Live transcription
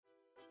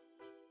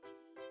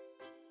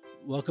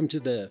Welcome to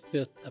the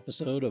 5th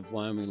episode of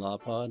Wyoming Law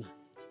Pod.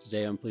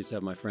 Today I'm pleased to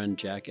have my friend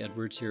Jack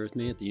Edwards here with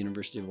me at the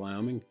University of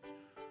Wyoming,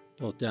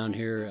 both down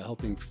here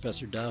helping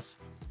Professor Duff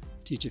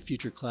teach a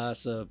future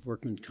class of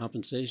workman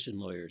compensation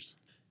lawyers.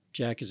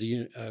 Jack is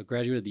a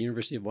graduate of the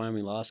University of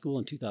Wyoming Law School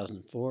in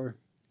 2004.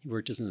 He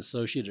worked as an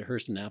associate at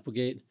Hirst and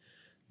Applegate,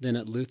 then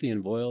at Luthi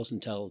and Voyles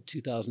until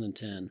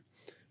 2010,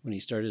 when he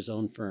started his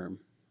own firm.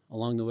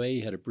 Along the way,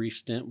 he had a brief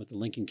stint with the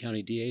Lincoln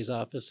County DA's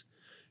office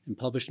and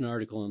published an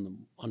article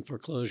on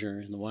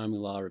foreclosure in the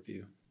Wyoming Law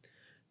Review.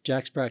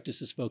 Jack's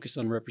practice is focused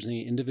on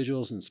representing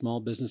individuals and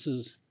small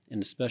businesses,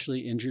 and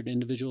especially injured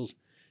individuals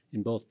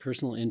in both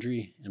personal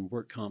injury and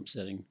work comp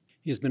setting.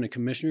 He has been a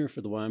commissioner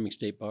for the Wyoming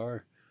State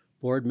Bar,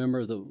 board member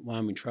of the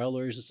Wyoming Trial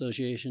Lawyers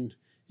Association,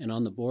 and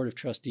on the Board of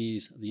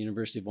Trustees of the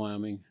University of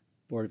Wyoming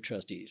Board of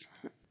Trustees.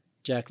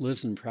 Jack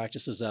lives and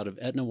practices out of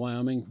Etna,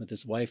 Wyoming with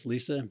his wife,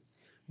 Lisa,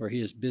 where he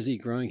is busy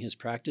growing his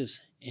practice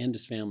and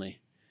his family.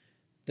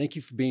 Thank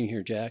you for being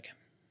here, Jack.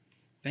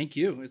 Thank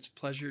you. It's a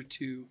pleasure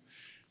to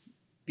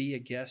be a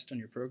guest on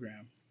your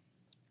program.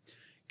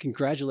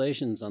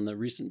 Congratulations on the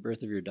recent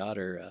birth of your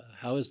daughter.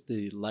 How is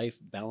the life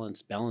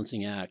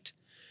balancing act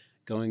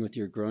going with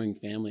your growing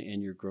family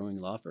and your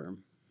growing law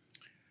firm?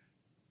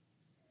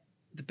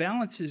 The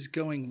balance is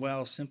going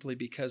well simply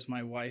because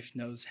my wife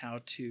knows how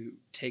to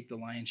take the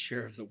lion's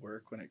share of the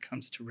work when it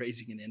comes to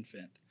raising an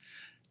infant.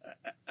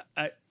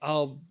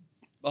 I'll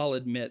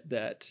admit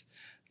that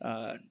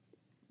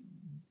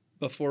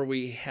before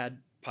we had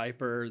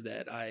Piper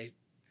that I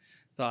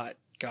thought,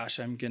 gosh,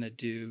 I'm going to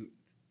do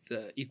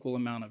the equal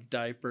amount of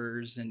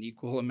diapers and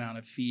equal amount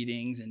of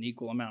feedings and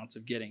equal amounts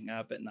of getting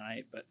up at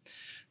night, but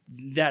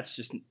that's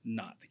just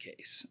not the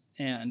case.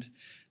 And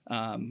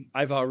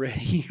I've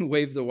already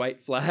waved the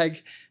white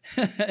flag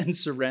and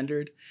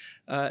surrendered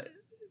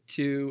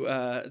to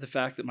the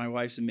fact that my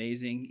wife's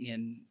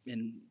amazing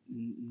in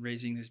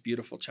raising this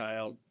beautiful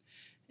child.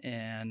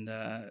 And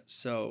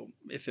so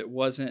if it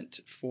wasn't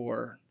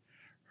for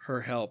her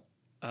help,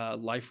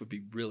 life would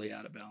be really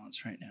out of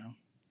balance right now.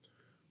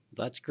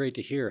 That's great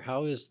to hear.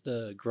 How is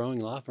the growing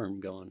law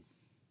firm going?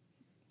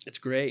 It's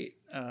great.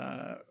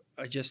 I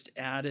just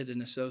added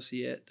an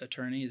associate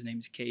attorney. His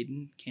name's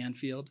Caden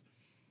Canfield,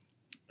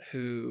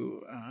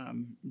 who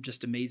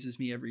just amazes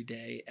me every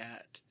day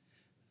at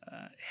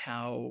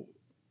how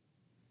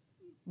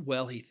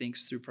well he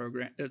thinks through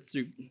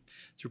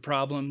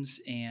problems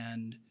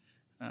and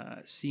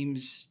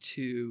seems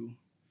to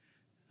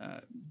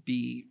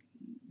be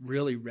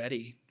really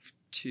ready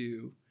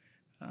to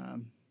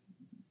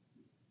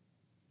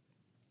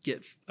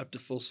get up to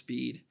full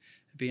speed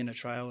being a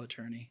trial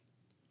attorney.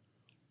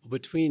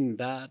 Between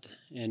that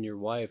and your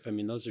wife, I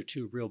mean, those are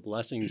two real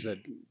blessings that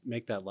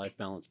make that life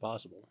balance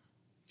possible.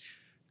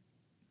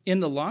 In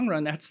the long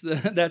run, that's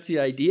the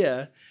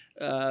idea.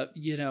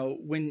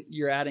 When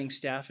you're adding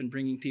staff and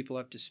bringing people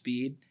up to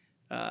speed,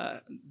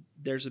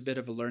 there's a bit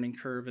of a learning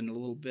curve and a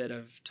little bit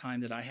of time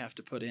that I have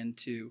to put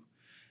into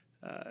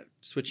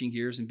switching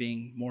gears and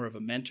being more of a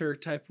mentor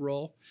type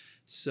role.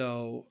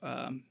 So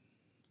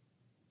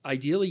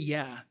ideally,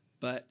 yeah,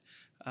 but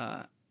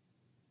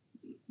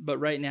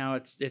right now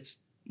it's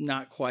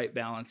not quite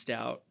balanced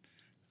out.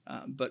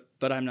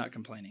 But I'm not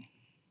complaining.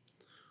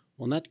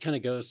 Well, and that kind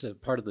of goes to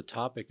part of the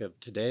topic of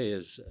today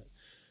is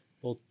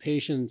both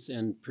patience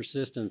and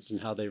persistence and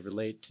how they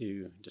relate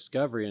to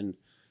discovery. And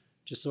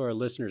just so our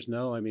listeners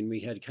know, I mean,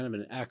 we had kind of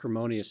an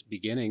acrimonious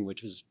beginning,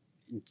 which was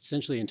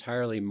essentially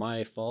entirely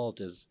my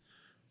fault as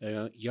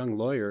a young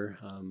lawyer.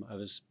 I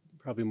was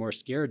probably more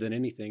scared than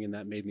anything, and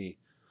that made me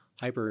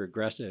hyper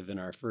aggressive in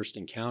our first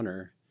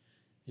encounter.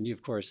 And you,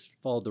 of course,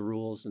 followed the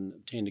rules and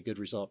obtained a good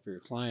result for your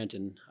client,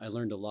 and I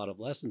learned a lot of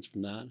lessons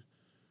from that.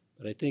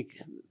 But I think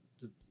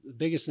the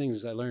biggest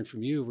things I learned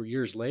from you were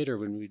years later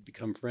when we'd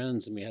become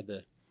friends and we had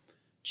the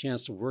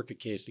chance to work a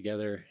case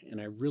together, and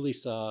I really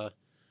saw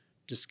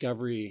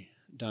discovery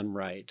done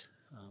right.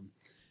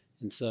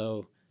 And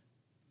so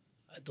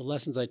the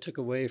lessons I took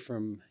away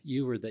from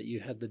you were that you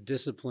had the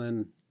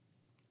discipline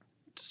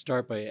to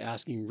start by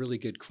asking really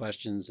good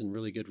questions and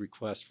really good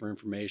requests for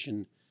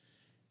information.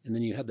 And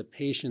then you had the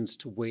patience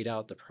to wait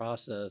out the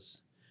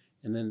process,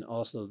 and then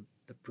also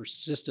the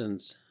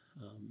persistence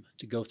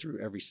to go through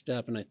every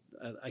step. And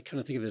I kind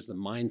of think of it as the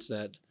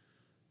mindset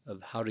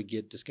of how to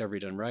get discovery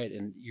done right.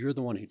 And you're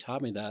the one who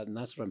taught me that, and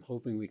that's what I'm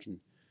hoping we can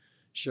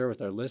share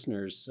with our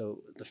listeners.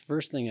 So the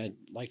first thing I'd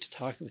like to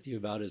talk with you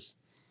about is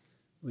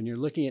when you're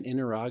looking at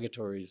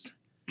interrogatories,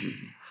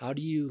 how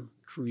do you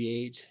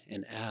create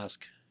and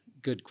ask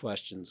good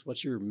questions?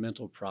 What's your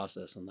mental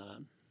process on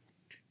that?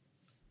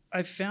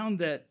 I've found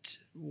that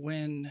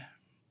when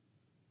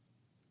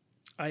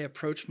I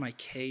approach my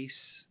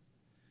case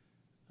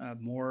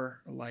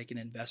more like an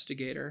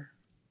investigator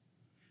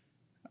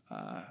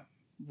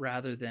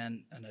rather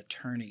than an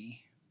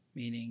attorney,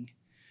 meaning,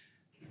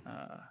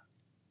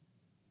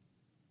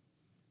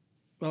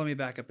 let me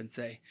back up and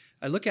say,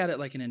 I look at it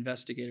like an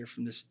investigator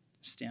from this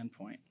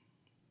standpoint.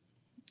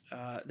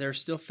 There are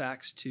still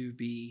facts to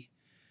be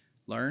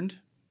learned.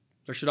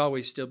 There should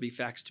always still be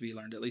facts to be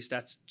learned. At least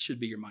that should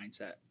be your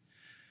mindset.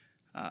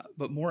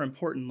 But more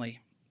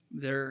importantly,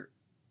 there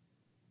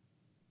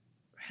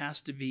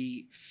has to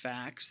be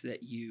facts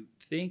that you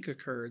think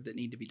occurred that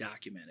need to be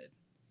documented.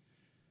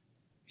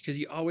 Because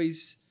you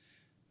always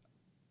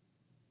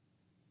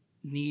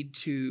need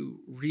to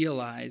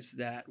realize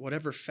that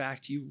whatever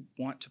fact you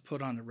want to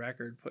put on the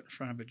record, put in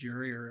front of a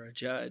jury or a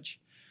judge,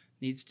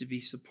 needs to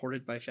be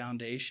supported by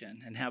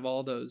foundation and have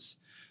all those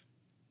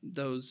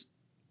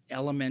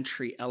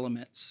elementary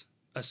elements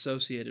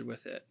associated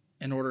with it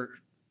in order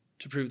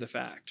to prove the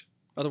fact.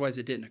 Otherwise,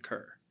 it didn't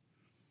occur.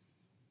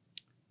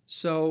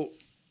 So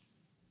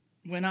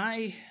when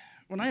I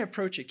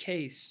approach a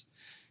case,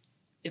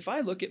 if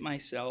I look at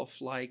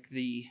myself like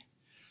the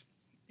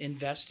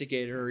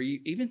investigator, or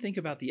you even think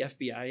about the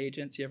FBI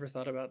agents, you ever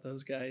thought about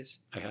those guys?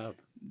 I have.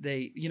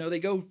 They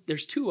go,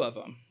 there's two of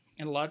them,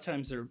 and a lot of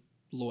times they're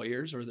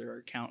lawyers or they're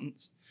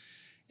accountants,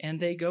 and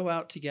they go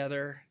out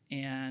together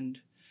and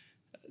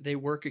they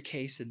work a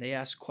case and they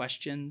ask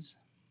questions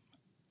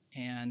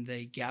and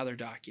they gather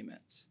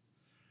documents.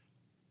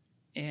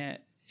 And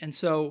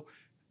so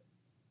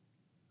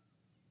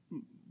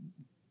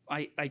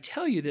I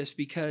tell you this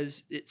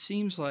because it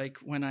seems like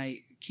when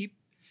I keep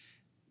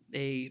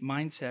a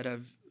mindset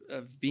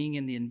of being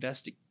in the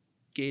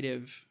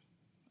investigative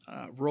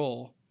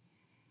role,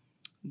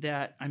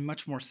 that I'm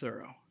much more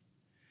thorough.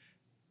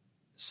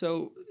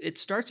 So it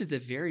starts at the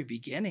very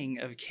beginning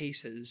of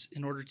cases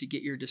in order to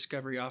get your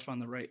discovery off on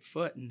the right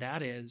foot, and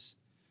that is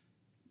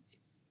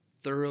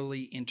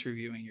thoroughly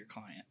interviewing your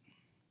client.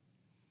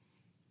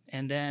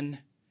 And then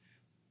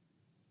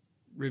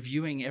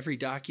reviewing every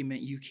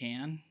document you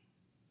can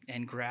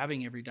and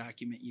grabbing every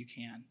document you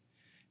can.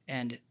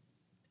 And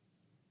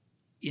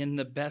in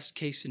the best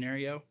case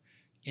scenario,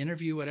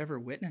 interview whatever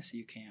witness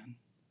you can.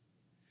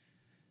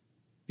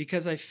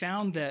 Because I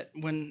found that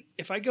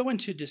if I go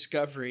into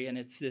discovery and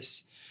it's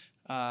this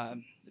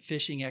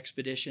fishing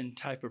expedition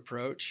type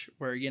approach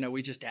where,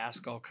 we just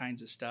ask all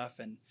kinds of stuff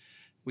and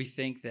we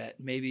think that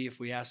maybe if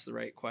we ask the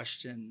right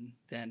question,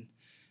 then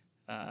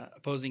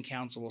opposing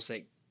counsel will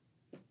say,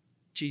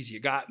 geez, you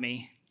got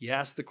me. You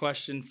asked the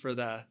question for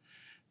the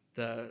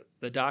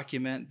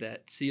document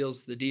that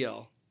seals the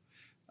deal.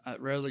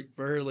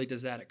 Rarely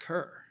does that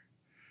occur.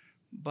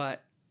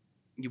 But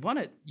you want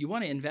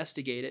to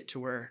investigate it to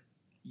where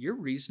you're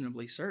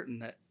reasonably certain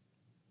that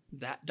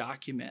that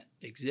document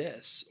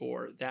exists,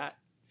 or that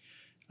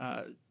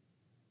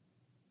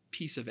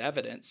piece of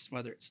evidence,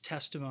 whether it's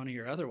testimony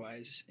or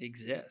otherwise,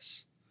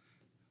 exists.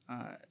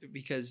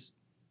 Because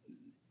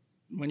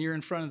when you're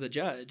in front of the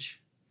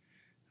judge,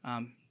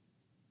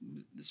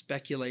 the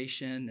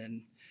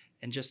speculation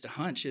and just a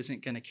hunch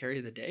isn't going to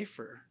carry the day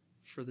for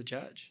the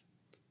judge.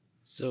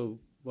 So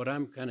what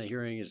I'm kind of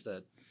hearing is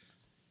that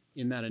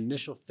in that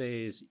initial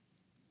phase,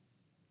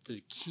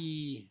 the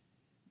key,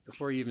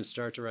 before you even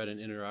start to write an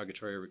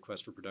interrogatory or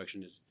request for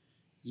production, is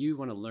you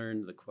want to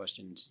learn the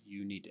questions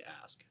you need to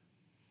ask.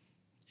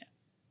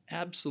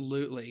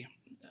 Absolutely.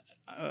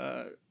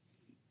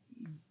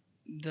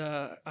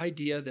 The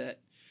idea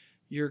that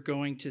you're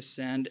going to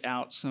send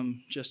out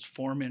some just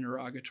form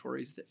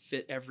interrogatories that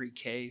fit every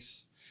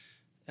case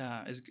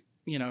is,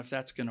 if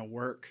that's going to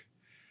work,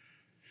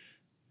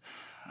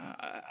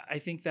 I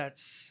think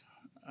that's,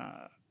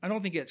 I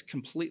don't think it's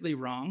completely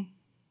wrong,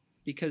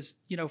 because,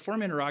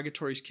 form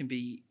interrogatories can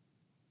be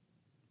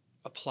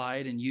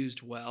applied and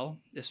used well,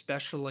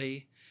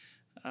 especially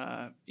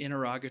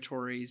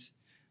interrogatories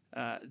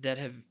that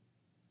have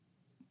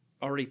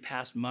already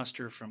passed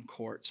muster from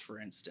courts, for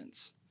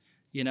instance.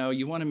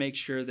 You want to make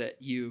sure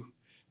that you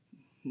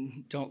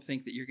don't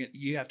think that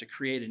you have to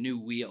create a new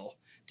wheel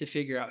to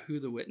figure out who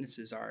the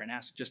witnesses are and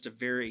ask just a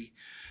very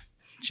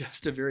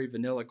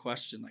vanilla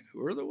question like,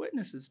 who are the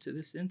witnesses to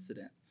this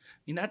incident?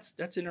 I mean, that's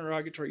an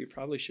interrogatory you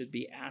probably should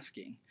be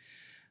asking.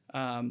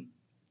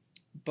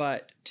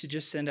 But to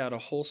just send out a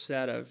whole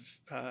set of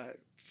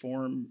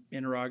form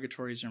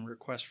interrogatories and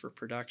requests for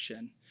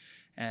production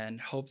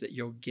and hope that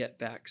you'll get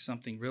back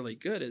something really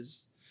good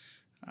is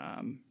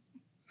an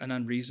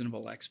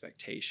unreasonable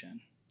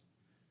expectation.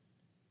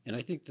 And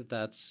I think that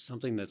that's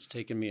something that's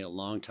taken me a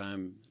long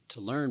time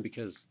to learn,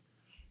 because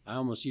I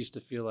almost used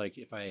to feel like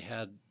if I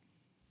had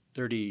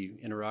 30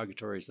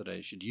 interrogatories that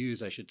I should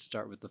use, I should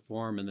start with the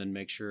form and then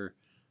make sure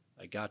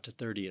I got to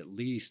 30 at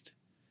least.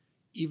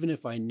 Even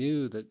if I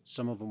knew that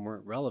some of them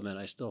weren't relevant,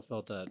 I still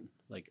felt that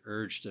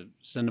urge to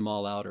send them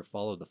all out or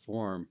follow the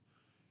form.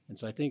 And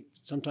so I think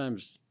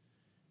sometimes,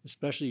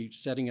 especially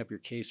setting up your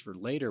case for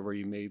later where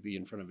you may be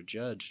in front of a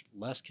judge,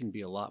 less can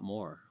be a lot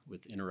more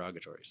with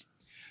interrogatories.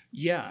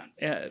 Yeah.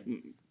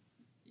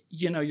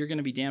 You're going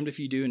to be damned if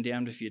you do and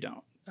damned if you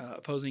don't.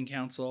 Opposing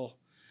counsel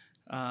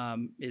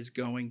is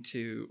going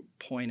to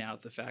point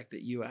out the fact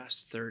that you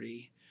asked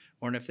 30,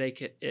 or if they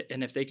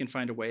can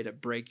find a way to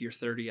break your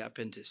 30 up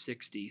into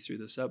 60 through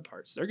the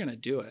subparts, they're going to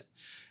do it.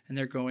 And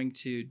they're going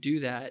to do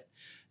that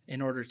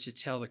in order to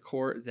tell the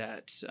court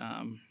that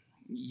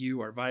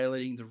you are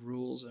violating the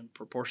rules and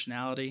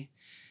proportionality,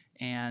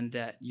 and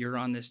that you're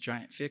on this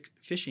giant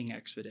fishing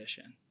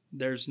expedition.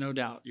 There's no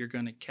doubt you're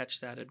going to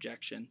catch that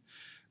objection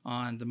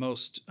on the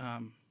most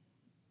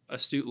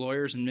astute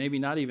lawyers, and maybe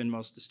not even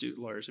most astute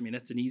lawyers. I mean,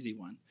 that's an easy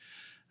one.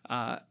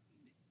 I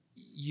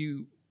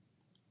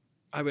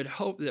would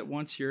hope that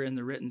once you're in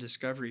the written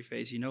discovery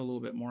phase, you know a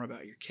little bit more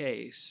about your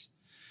case,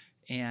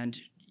 and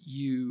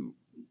you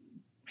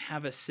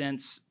have a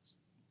sense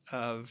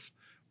of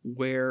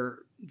where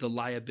the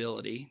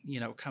liability,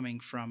 coming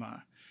from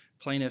a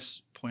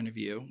plaintiff's point of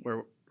view,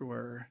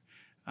 where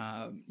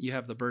you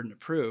have the burden of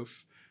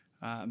proof,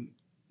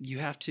 you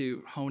have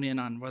to hone in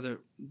on whether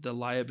the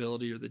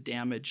liability or the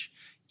damage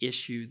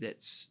issue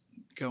that's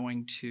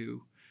going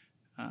to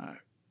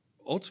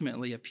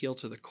ultimately appeal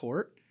to the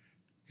court,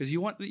 because you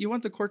want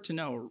the court to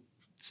know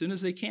as soon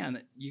as they can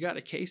that you got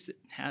a case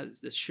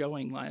that's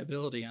showing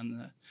liability on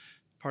the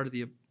part of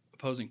the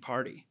opposing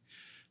party,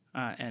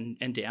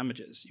 and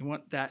damages. You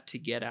want that to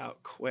get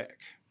out quick,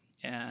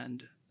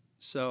 and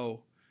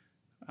so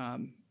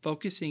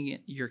focusing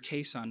your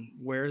case on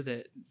where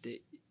the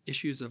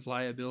issues of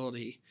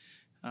liability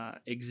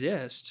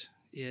exist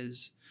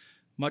is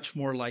much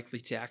more likely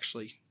to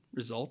actually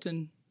result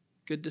in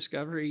good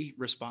discovery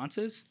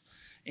responses,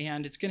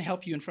 and it's going to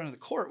help you in front of the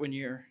court when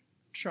you're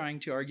trying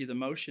to argue the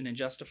motion and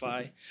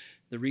justify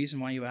the reason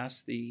why you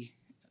asked the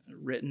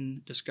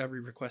written discovery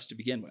request to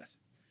begin with.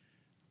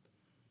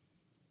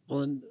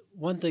 Well, and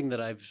one thing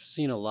that I've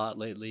seen a lot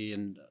lately,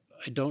 and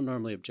I don't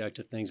normally object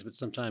to things, but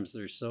sometimes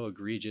they're so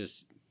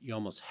egregious you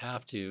almost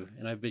have to,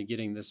 and I've been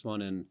getting this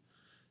one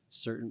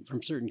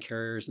from certain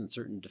carriers and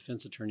certain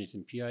defense attorneys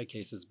in PI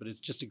cases, but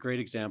it's just a great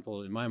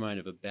example in my mind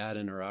of a bad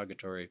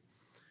interrogatory.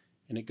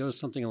 And it goes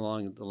something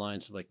along the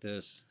lines of like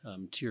this: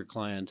 to your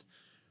client,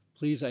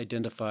 please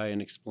identify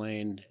and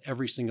explain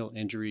every single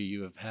injury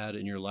you have had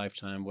in your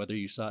lifetime, whether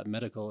you sought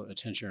medical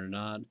attention or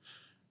not.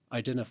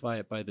 Identify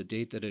it by the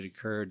date that it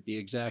occurred, the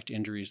exact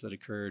injuries that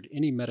occurred,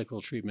 any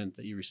medical treatment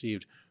that you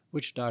received,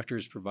 which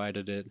doctors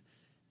provided it,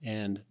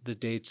 and the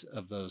dates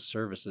of those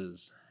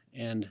services.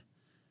 And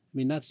I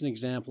mean, that's an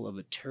example of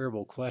a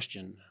terrible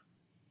question,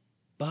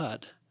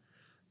 but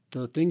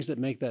the things that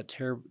make that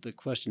the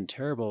question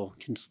terrible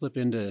can slip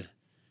into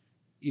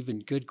even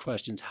good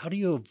questions. How do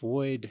you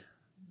avoid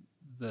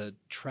the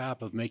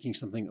trap of making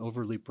something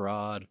overly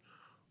broad,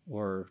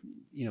 or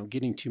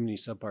getting too many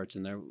subparts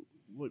in there?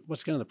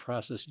 What's kind of the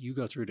process you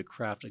go through to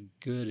craft a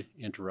good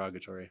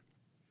interrogatory?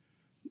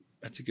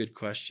 That's a good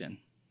question.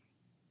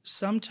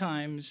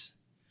 Sometimes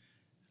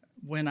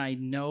when I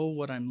know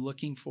what I'm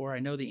looking for, I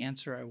know the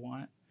answer I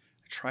want,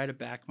 I try to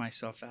back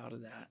myself out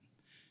of that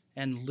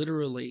and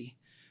literally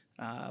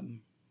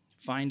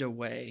find a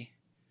way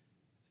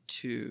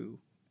to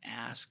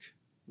ask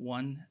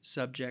one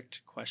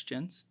subject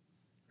questions,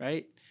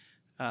 right,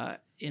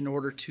 in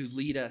order to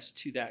lead us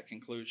to that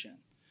conclusion.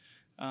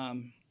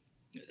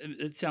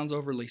 It sounds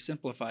overly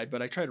simplified,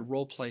 but I try to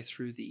role play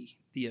through the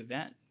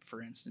event,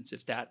 for instance,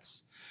 if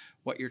that's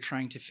what you're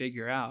trying to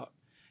figure out,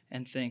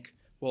 and think,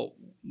 well,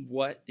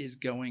 what is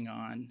going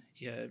on?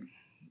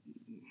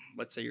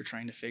 Let's say you're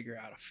trying to figure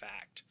out a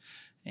fact,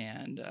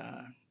 and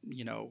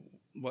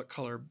what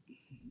color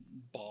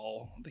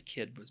ball the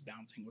kid was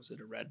bouncing. Was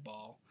it a red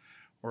ball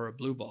or a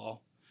blue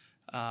ball?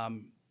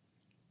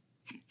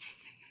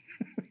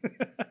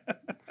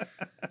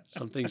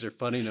 Some things are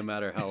funny no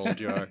matter how old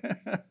you are.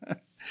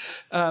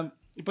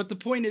 But the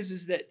point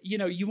is that,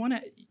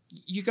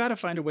 you got to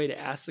find a way to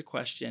ask the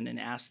question and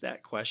ask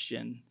that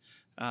question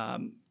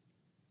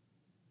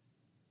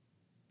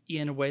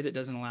in a way that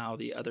doesn't allow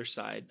the other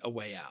side a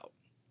way out.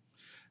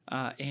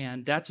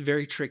 And that's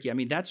very tricky. I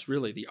mean, that's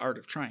really the art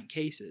of trying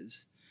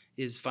cases,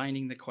 is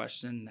finding the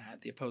question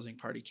that the opposing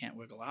party can't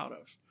wiggle out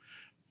of.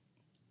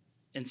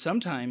 And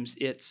sometimes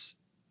it's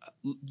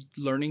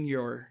learning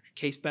your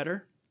case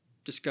better,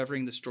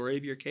 discovering the story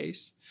of your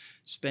case,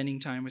 spending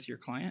time with your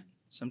client.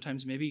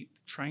 Sometimes maybe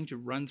trying to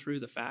run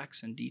through the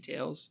facts and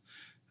details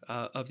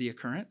of the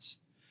occurrence.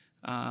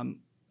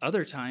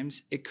 Other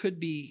times it could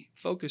be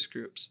focus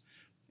groups.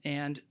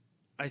 And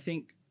I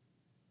think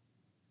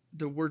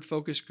the word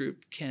focus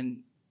group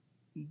can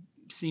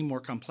seem more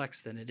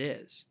complex than it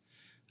is.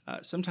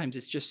 Sometimes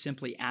it's just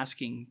simply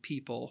asking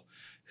people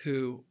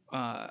who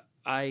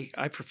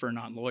I prefer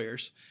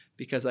non-lawyers,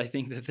 because I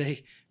think that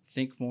they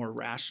think more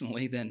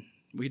rationally than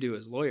we do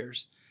as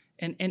lawyers.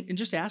 And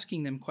just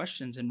asking them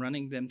questions and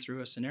running them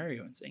through a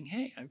scenario and saying,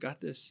 hey, I've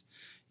got this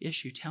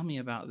issue, tell me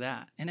about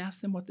that. And ask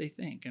them what they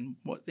think and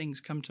what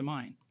things come to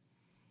mind.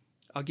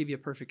 I'll give you a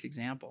perfect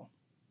example.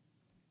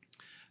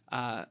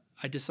 I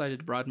decided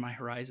to broaden my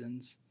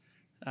horizons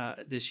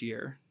this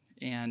year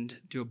and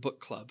do a book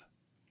club.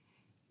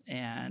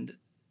 And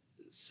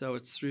so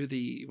it's through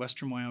the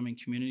Western Wyoming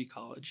Community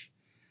College.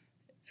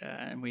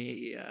 And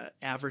we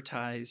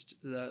advertised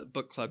the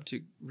book club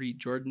to read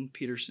Jordan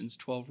Peterson's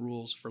 12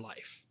 Rules for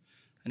Life,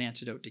 An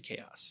Antidote to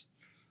Chaos,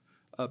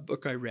 a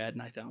book I read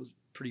and I thought was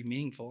pretty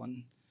meaningful.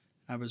 And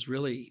I was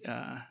really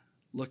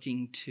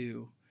looking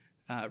to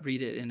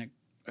read it in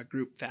a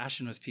group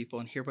fashion with people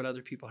and hear what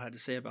other people had to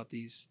say about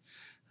these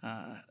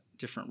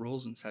different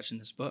rules and such in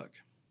this book.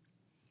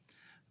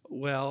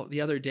 Well,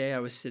 the other day I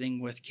was sitting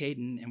with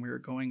Caden and we were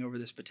going over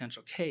this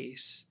potential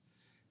case,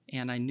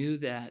 And I knew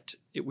that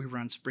we were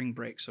on spring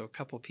break, so a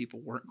couple of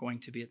people weren't going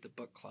to be at the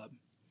book club.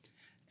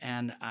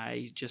 And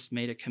I just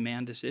made a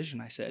command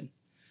decision. I said,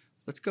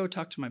 let's go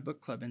talk to my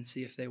book club and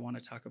see if they want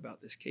to talk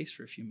about this case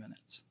for a few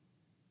minutes.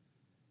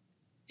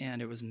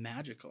 And it was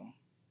magical.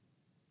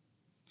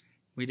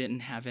 We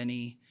didn't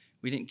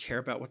care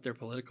about what their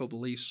political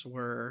beliefs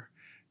were,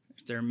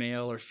 if they're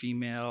male or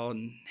female,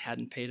 and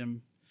hadn't paid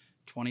them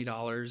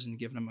 $20 and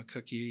given them a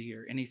cookie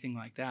or anything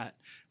like that.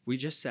 We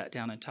just sat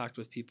down and talked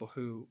with people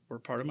who were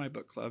part of my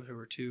book club, who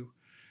were two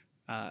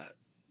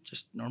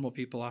just normal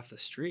people off the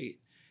street.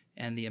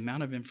 And the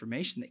amount of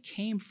information that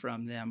came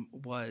from them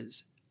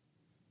was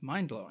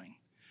mind-blowing.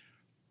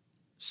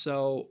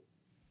 So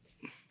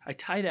I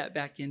tie that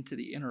back into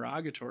the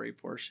interrogatory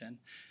portion.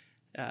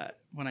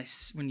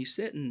 When you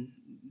sit and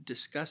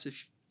discuss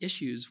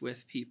issues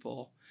with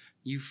people,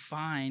 you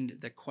find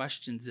the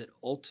questions that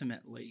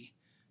ultimately,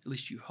 at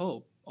least you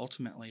hope,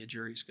 ultimately a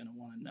jury's going to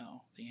want to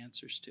know the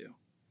answers to.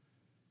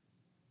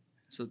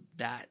 So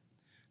that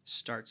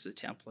starts the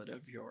template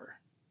of your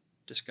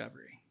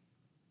discovery.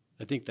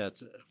 I think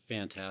that's a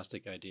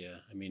fantastic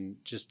idea. I mean,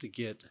 just to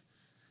get,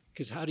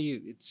 because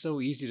it's so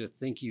easy to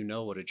think you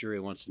know what a jury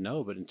wants to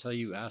know, but until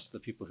you ask the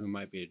people who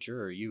might be a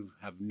juror, you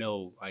have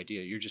no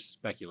idea. You're just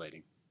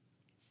speculating.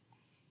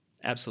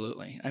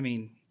 Absolutely. I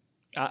mean,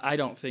 I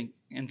don't think,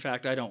 in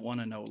fact, I don't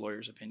want to know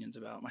lawyers' opinions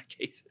about my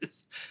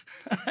cases.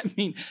 I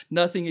mean,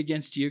 nothing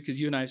against you, because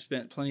you and I have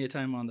spent plenty of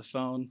time on the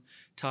phone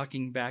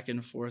talking back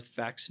and forth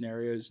fact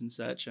scenarios and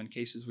such on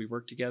cases we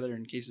work together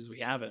and cases we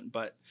haven't.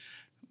 But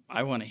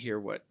I want to hear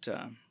what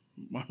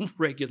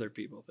regular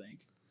people think.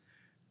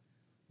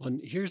 Well,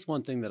 here's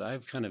one thing that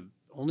I've kind of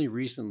only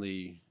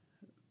recently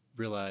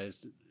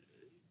realized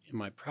in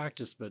my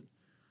practice, but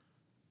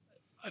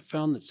I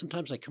found that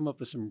sometimes I come up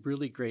with some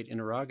really great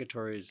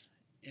interrogatories.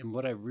 And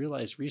what I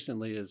realized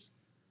recently is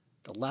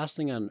the last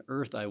thing on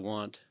earth I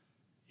want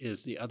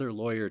is the other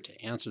lawyer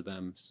to answer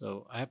them.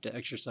 So I have to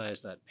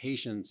exercise that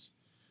patience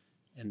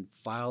and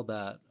file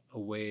that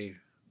away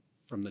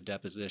from the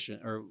deposition,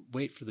 or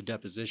wait for the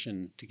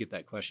deposition to get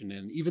that question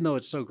in. Even though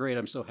it's so great,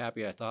 I'm so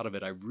happy I thought of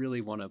it, I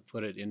really want to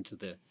put it into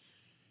the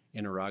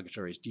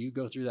interrogatories. Do you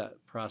go through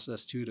that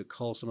process too, to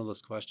cull some of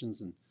those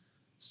questions and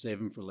save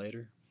them for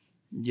later?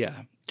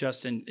 Yeah,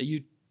 Justin,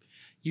 you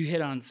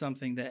hit on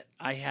something that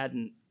I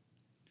hadn't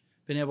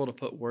been able to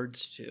put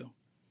words to.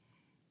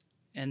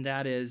 And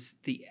that is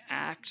the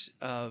act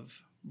of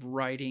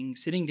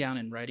sitting down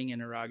and writing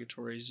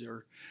interrogatories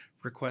or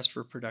requests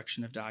for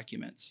production of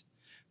documents.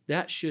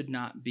 That should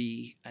not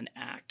be an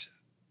act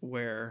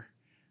where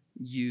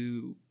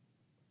you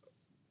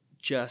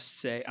just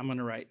say, I'm going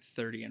to write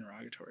 30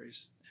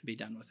 interrogatories and be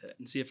done with it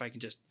and see if I can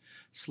just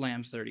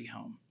slam 30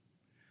 home.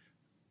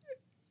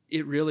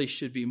 It really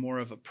should be more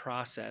of a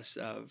process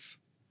of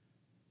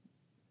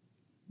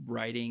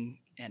writing,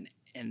 and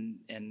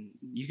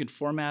you can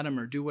format them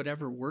or do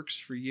whatever works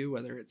for you,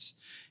 whether it's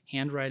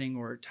handwriting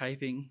or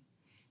typing.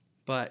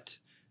 But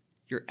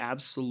you're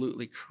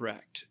absolutely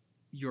correct.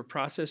 Your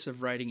process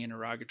of writing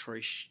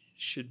interrogatory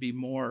should be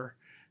more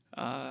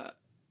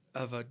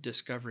of a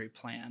discovery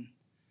plan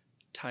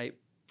type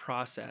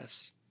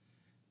process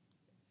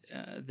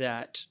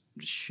that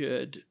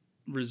should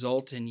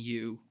result in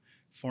you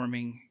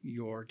forming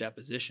your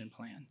deposition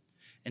plan.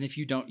 And if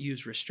you don't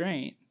use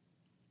restraint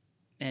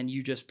and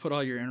you just put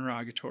all your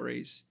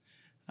interrogatories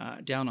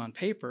down on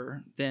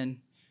paper, then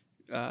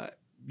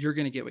you're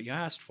going to get what you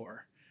asked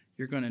for.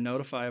 You're going to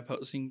notify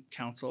opposing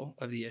counsel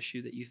of the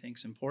issue that you think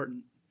is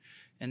important.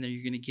 And then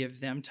you're going to give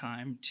them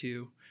time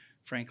to,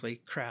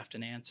 frankly, craft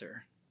an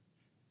answer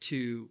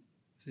to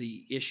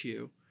the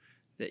issue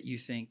that you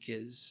think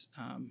is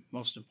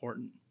most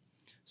important.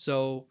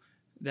 So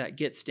that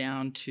gets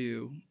down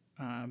to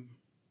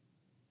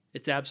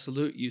its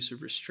absolute use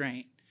of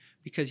restraint,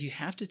 because you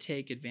have to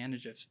take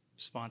advantage of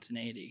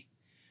spontaneity.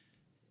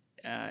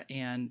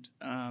 And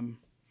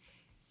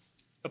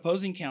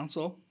opposing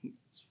counsel,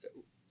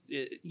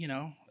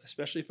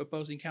 especially if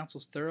opposing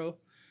counsel's thorough,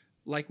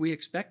 like we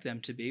expect them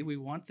to be, we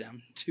want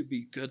them to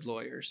be good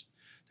lawyers.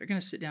 They're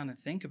going to sit down and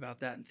think about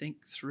that and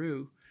think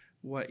through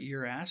what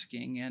you're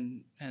asking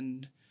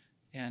and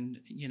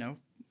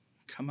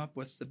come up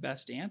with the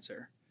best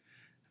answer.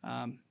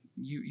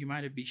 You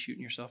might be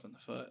shooting yourself in the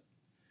foot.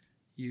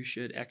 You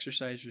should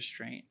exercise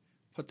restraint,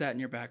 put that in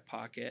your back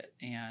pocket,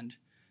 and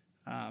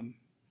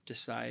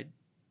decide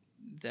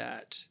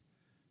that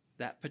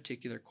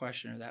particular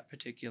question or that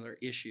particular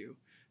issue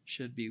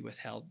should be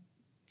withheld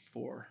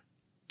for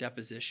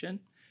deposition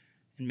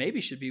and maybe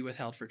should be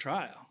withheld for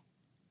trial.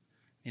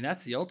 I mean,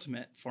 that's the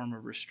ultimate form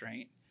of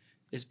restraint,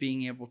 is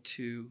being able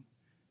to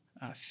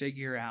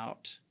figure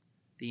out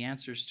the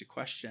answers to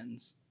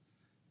questions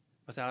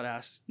without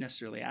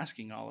necessarily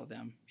asking all of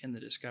them in the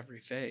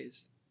discovery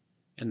phase.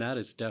 And that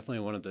is definitely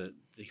one of the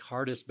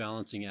hardest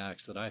balancing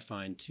acts that I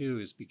find too,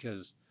 is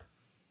because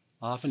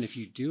often if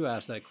you do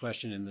ask that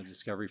question in the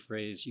discovery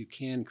phase, you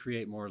can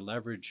create more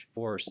leverage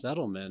for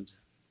settlement,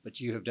 but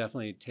you have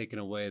definitely taken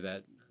away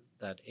that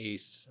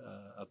ace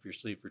up your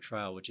sleeve for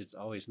trial, which it's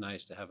always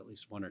nice to have at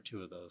least one or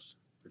two of those.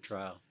 for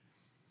trial.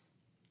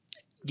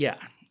 Yeah,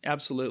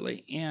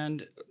 absolutely.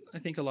 And I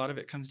think a lot of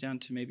it comes down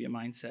to maybe a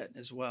mindset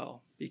as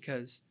well,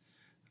 because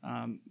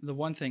the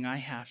one thing I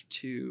have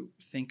to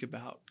think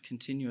about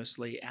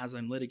continuously as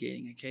I'm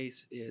litigating a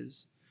case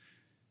is,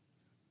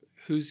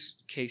 whose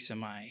case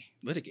am I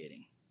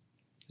litigating?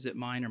 Is it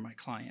mine or my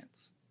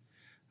client's?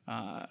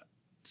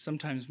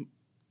 Sometimes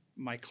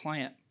my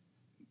client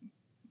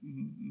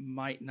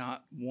might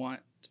not want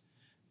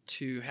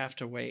to have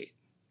to wait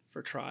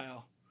for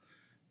trial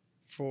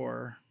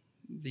for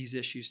these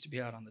issues to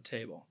be out on the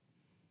table.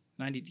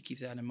 And I need to keep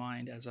that in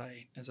mind as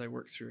I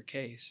work through a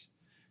case.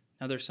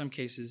 Now, there's some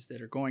cases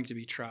that are going to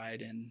be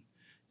tried, and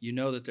you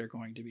know that they're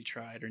going to be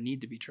tried or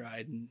need to be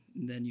tried, and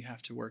then you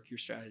have to work your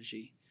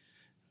strategy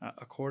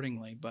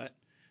accordingly. But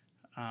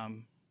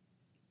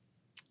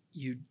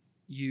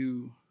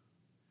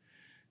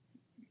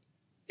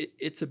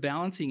it's a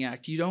balancing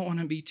act. You don't want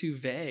to be too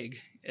vague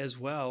as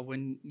well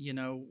when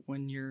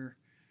you're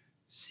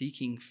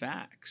seeking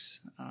facts,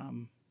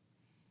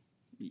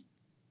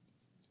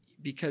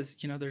 because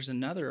there's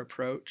another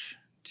approach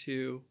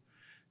to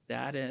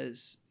that,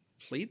 is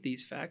plead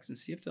these facts and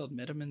see if they'll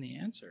admit them in the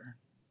answer.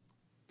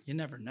 You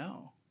never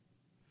know.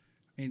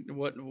 I mean,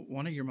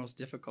 one of your most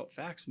difficult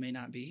facts may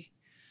not be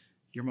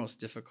your most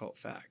difficult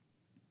fact.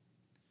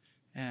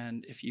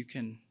 And if you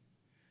can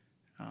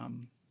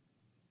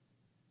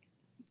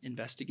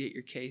investigate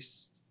your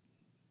case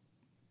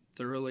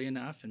thoroughly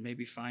enough and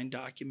maybe find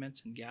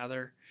documents and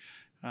gather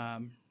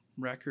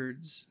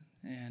records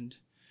and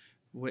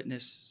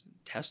witness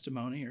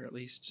testimony, or at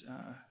least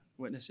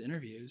witness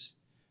interviews,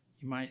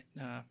 you might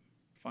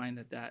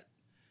find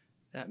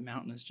that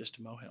mountain is just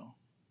a molehill.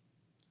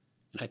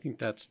 And I think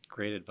that's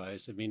great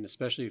advice. I mean,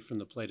 especially from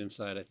the plaintiff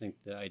side, I think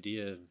the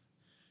idea, at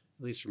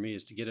least for me,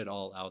 is to get it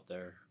all out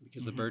there,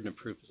 because the burden of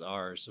proof is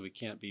ours, so we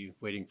can't be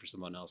waiting for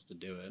someone else to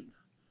do it.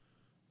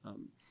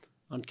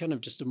 On kind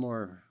of just a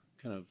more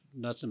kind of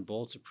nuts and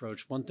bolts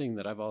approach, one thing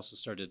that I've also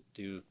started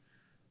to do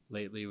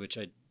lately, which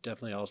I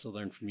definitely also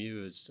learned from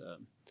you, is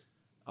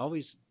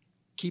always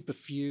keep a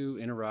few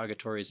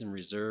interrogatories in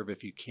reserve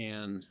if you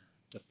can,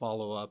 to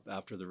follow up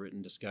after the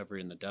written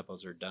discovery and the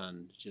depots are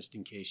done, just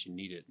in case you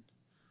need it.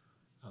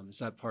 Is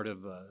that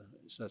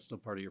still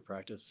part of your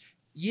practice?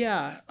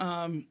 Yeah.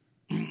 Don't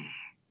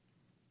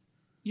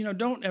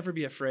ever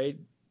be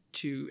afraid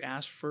to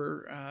ask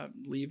for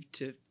leave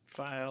to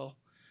file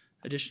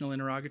additional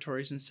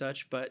interrogatories and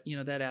such, but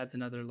that adds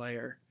another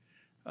layer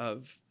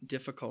of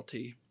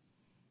difficulty.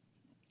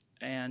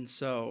 And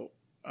so,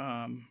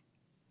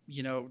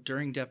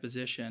 during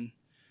deposition,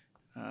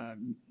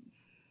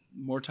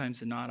 more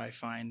times than not, I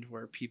find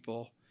where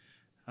people,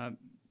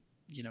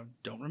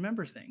 don't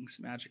remember things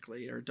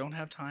magically, or don't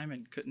have time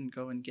and couldn't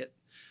go and get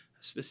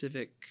a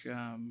specific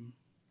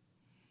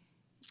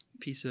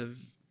piece of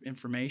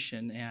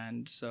information.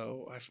 And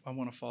so I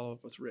want to follow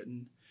up with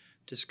written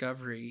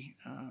discovery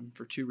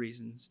for two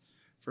reasons.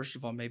 First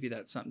of all, maybe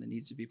that's something that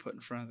needs to be put in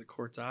front of the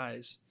court's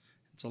eyes.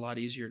 It's a lot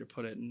easier to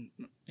put it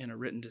in a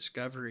written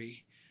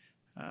discovery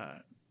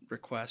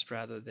request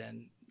rather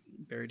than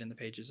buried in the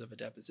pages of a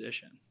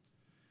deposition.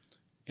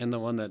 And the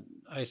one that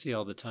I see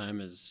all the time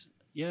is,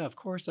 yeah, of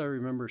course I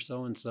remember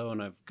so-and-so,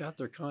 and I've got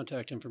their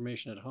contact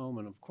information at home,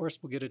 and of course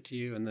we'll get it to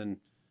you. And then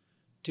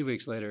 2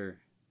 weeks later,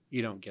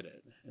 you don't get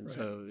it. And right.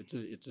 So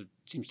it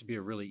seems to be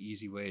a really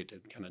easy way to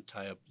kind of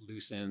tie up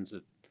loose ends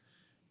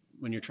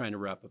when you're trying to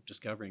wrap up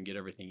discovery and get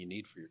everything you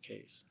need for your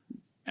case.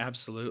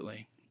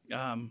 Absolutely.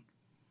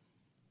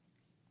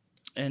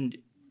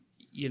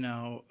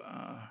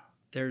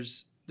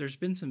 There's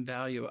been some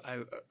value.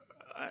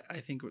 I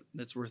think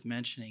that's worth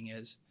mentioning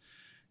is,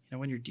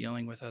 when you're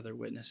dealing with other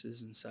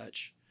witnesses and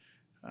such,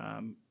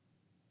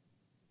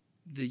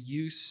 the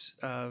use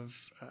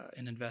of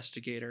an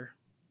investigator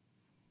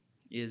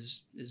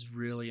is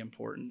really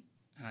important,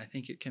 and I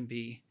think it can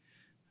be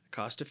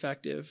cost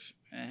effective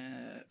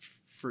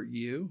for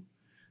you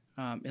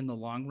in the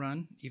long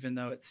run, even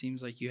though it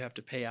seems like you have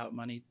to pay out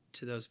money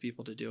to those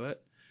people to do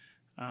it.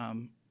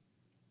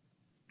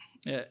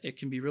 It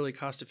can be really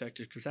cost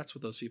effective because that's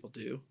what those people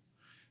do,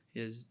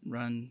 is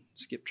run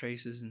skip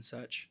traces and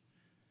such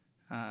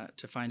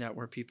to find out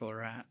where people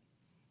are at.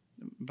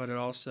 But it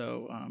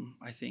also,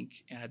 I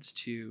think, adds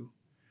to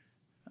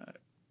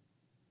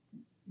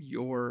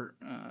your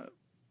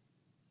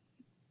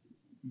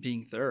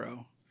being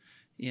thorough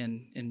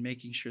in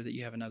making sure that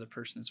you have another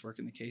person that's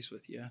working the case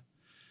with you.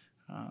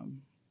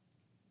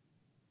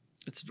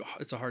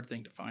 It's a hard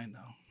thing to find,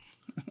 though.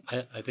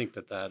 I think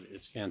that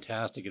is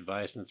fantastic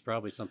advice, and it's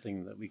probably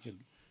something that we could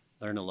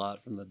learn a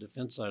lot from the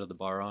defense side of the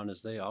bar on,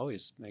 is they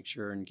always make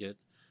sure and get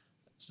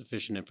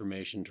sufficient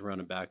information to run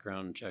a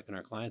background check on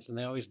our clients, and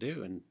they always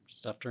do, and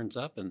stuff turns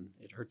up and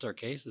it hurts our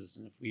cases.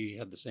 And if we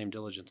had the same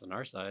diligence on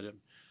our side,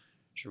 I'm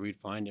sure we'd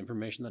find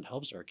information that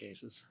helps our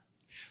cases.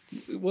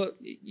 Well,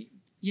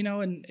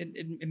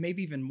 and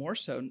maybe even more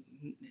so,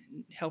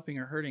 helping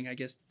or hurting, I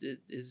guess, it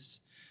is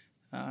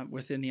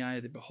within the eye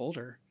of the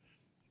beholder.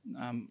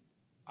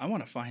 I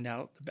want to find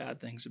out the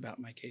bad things about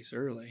my case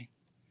early.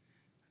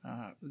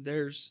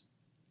 There's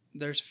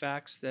there's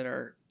facts that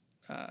are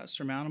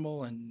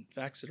surmountable and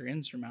facts that are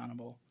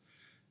insurmountable.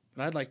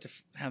 But I'd like to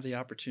have the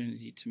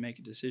opportunity to make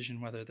a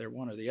decision whether they're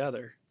one or the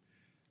other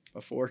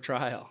before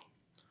trial.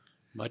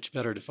 Much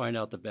better to find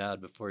out the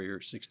bad before you're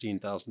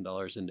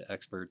 $16,000 into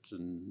experts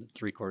and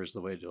 3/4 of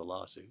the way to a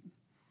lawsuit.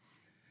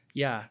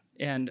 Yeah,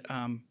 and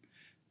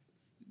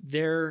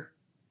there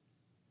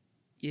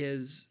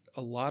is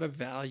a lot of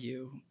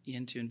value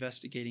into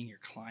investigating your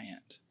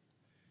client.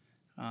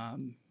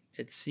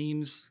 It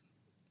seems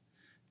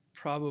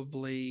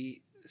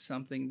probably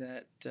something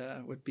that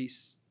would be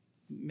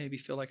maybe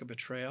feel like a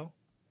betrayal.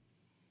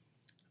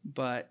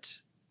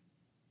 But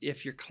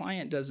if your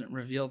client doesn't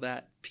reveal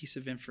that piece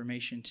of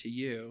information to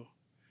you,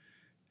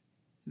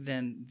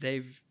 then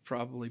they've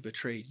probably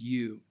betrayed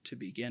you to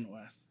begin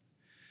with.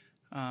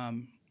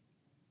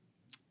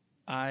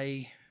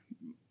 I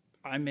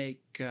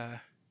make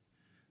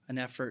an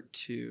effort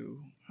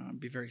to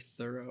be very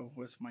thorough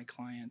with my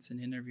clients in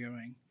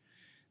interviewing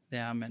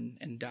them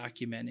and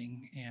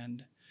documenting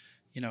and,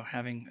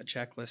 having a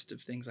checklist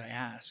of things I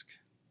ask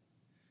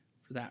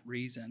for that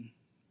reason,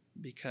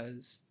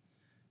 because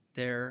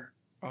there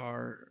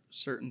are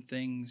certain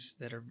things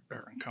that are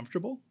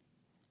uncomfortable,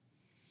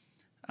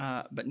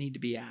 but need to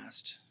be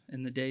asked.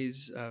 In the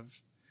days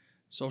of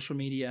social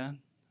media,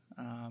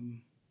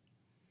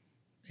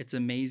 it's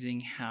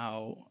amazing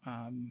how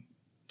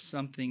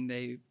something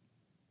they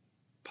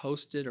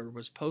posted or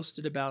was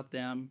posted about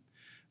them,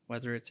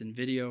 whether it's in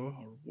video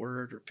or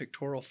word or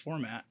pictorial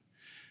format,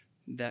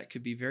 that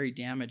could be very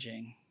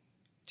damaging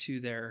to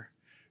their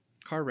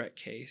car wreck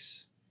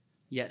case,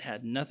 yet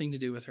had nothing to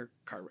do with her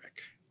car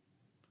wreck.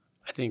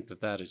 I think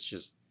that is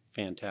just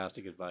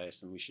fantastic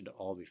advice, and we should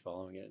all be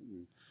following it.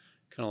 And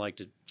kind of like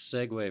to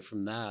segue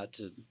from that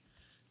to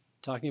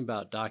talking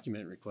about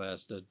document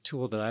requests, a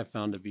tool that I've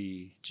found to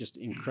be just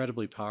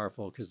incredibly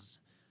powerful because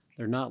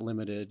they're not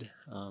limited,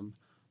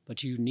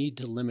 but you need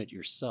to limit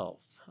yourself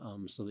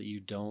so that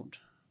you don't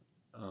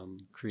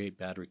create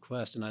bad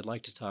requests. And I'd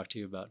like to talk to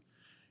you about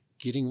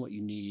getting what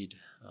you need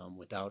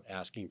without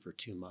asking for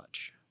too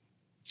much.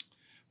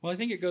 Well, I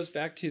think it goes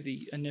back to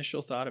the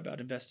initial thought about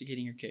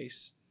investigating your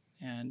case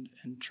and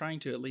trying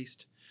to, at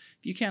least,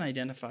 if you can't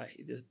identify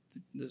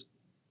the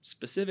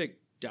specific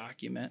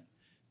document,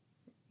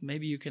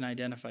 maybe you can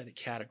identify the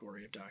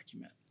category of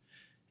document.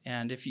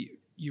 And if you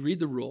read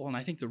the rule, and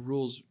I think the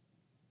rule's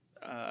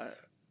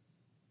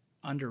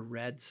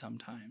underread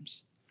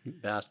sometimes.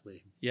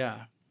 Vastly.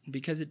 Yeah,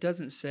 because it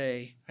doesn't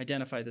say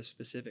identify the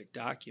specific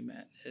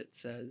document. It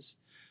says,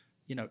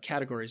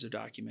 categories of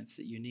documents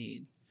that you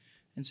need.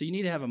 And so you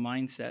need to have a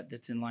mindset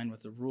that's in line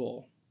with the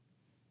rule.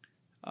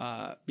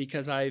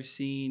 Because I've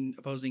seen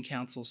opposing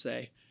counsel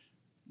say,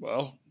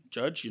 well,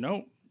 Judge,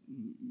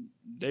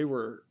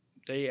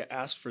 they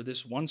asked for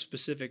this one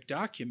specific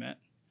document,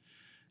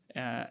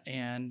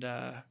 and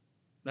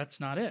that's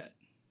not it,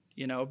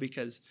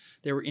 because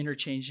they were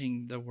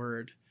interchanging the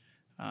word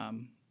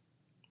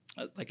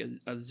like a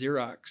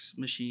Xerox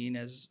machine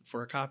as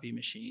for a copy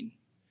machine,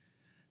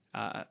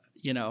 and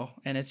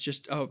it's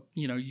just,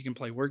 you can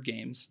play word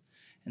games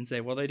and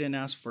say, well, they didn't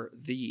ask for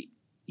the,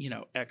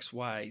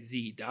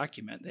 XYZ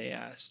document. They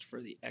asked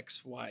for the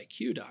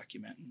XYQ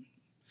document.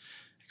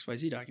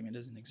 XYZ document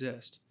doesn't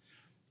exist.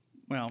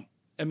 Well,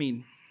 I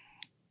mean,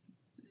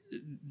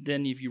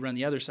 then if you run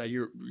the other side,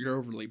 you're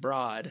overly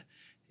broad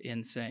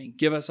in saying,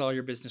 give us all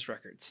your business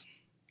records.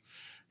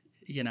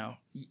 You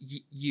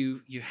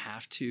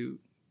have to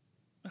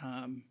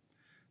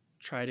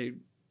try to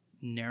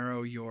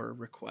narrow your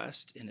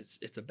request, and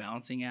it's a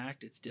balancing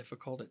act. It's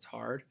difficult. It's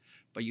hard,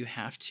 but you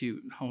have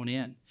to hone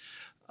in.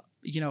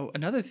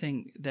 Another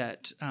thing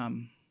that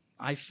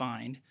I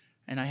find,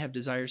 and I have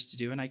desires to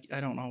do, and I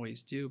don't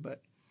always do,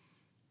 but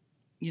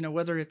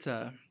whether it's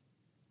a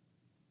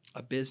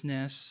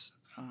business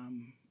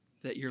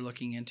that you're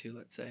looking into,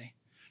 let's say,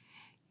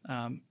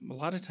 a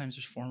lot of times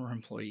there's former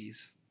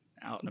employees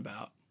out and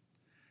about.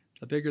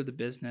 The bigger the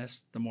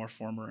business, the more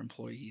former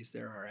employees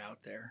there are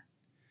out there.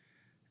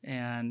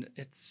 And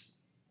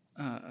it's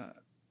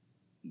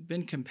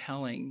been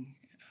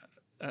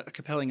a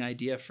compelling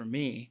idea for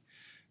me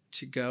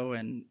to go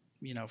and,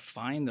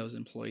 find those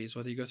employees,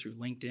 whether you go through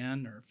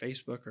LinkedIn or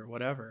Facebook or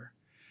whatever,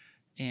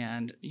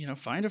 and,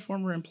 find a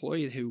former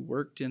employee who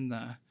worked in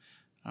the,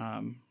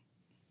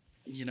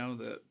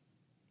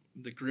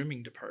 the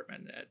grooming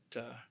department at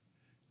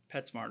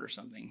PetSmart or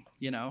something,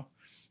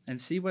 and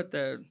see what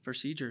the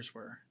procedures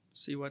were,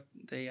 see what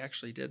they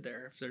actually did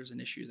there, if there's an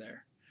issue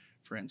there,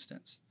 for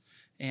instance.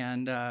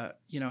 And,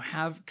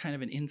 have kind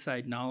of an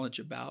inside knowledge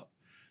about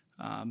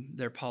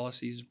their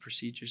policies and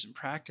procedures and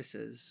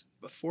practices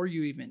before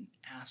you even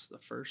ask the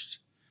first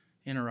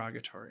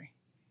interrogatory.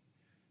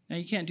 Now,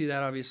 you can't do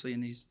that, obviously,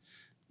 in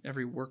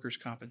every workers'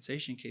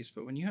 compensation case,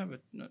 but when you have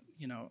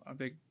a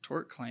big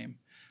tort claim,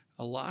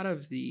 a lot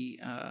of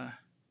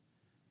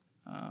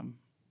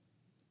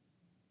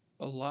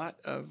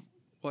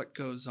what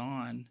goes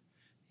on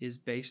is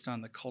based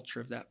on the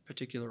culture of that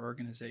particular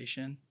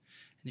organization.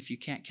 And if you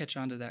can't catch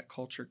on to that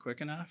culture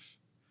quick enough,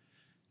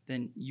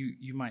 then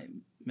you might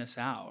miss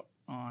out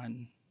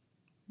on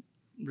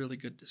really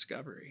good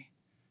discovery.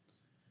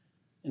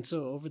 And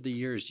so over the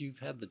years, you've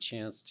had the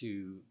chance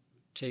to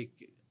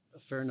take a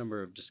fair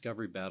number of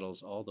discovery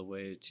battles all the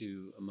way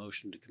to a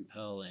motion to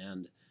compel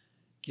and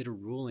get a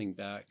ruling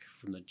back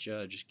from the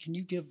judge. Can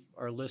you give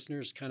our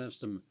listeners kind of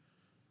some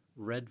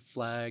red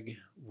flag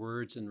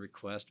words and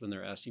requests when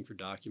they're asking for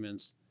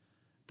documents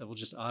that will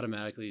just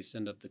automatically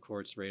send up the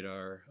court's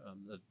radar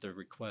that the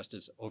request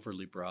is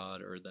overly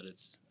broad or that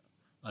it's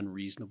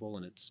unreasonable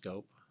in its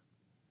scope?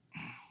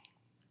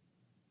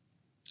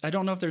 I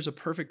don't know if there's a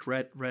perfect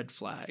red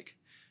flag,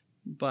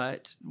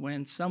 but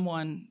when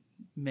someone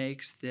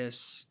makes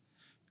this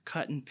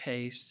cut and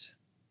paste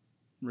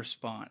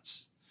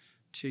response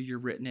to your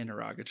written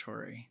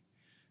interrogatory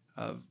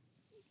of,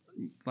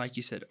 like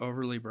you said,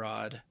 overly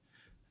broad,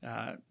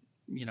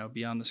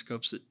 beyond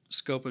the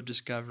scope of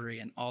discovery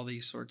and all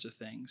these sorts of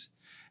things,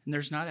 and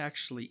there's not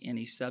actually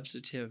any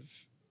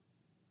substantive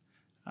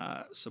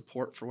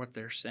support for what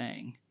they're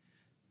saying,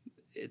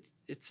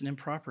 it's an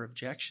improper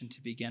objection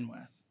to begin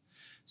with.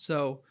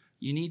 So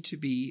you need to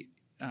be,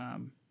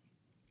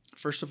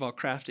 first of all,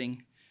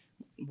 crafting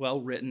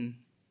well-written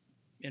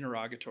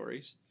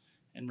interrogatories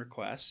and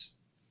requests.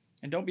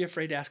 And don't be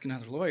afraid to ask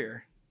another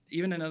lawyer,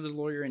 even another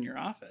lawyer in your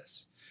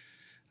office.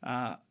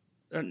 A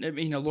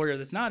lawyer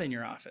that's not in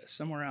your office,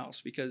 somewhere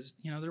else, because,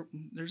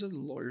 there's other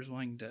lawyers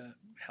willing to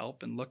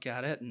help and look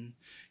at it and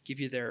give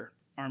you their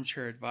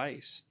armchair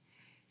advice.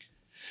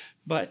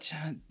 But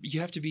you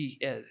have to be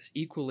as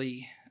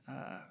equally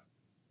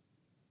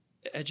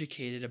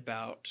educated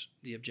about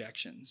the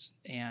objections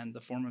and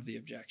the form of the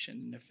objection.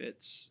 And if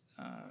it's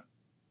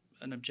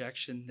an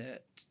objection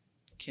that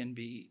can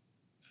be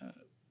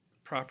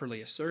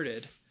properly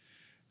asserted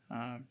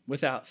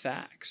without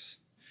facts,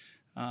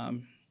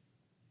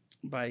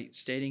 by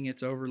stating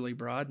it's overly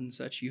broad and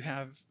such, you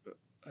have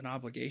an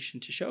obligation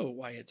to show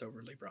why it's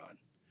overly broad.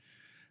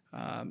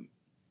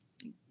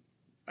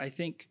 I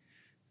think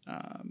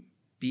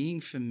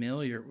being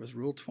familiar with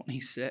Rule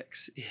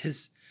 26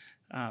 is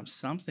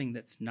something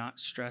that's not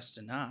stressed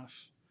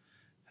enough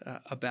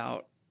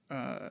about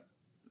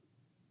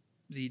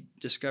the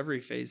discovery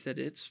phase, that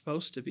it's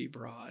supposed to be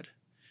broad.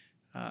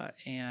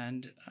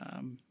 And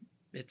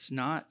it's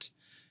not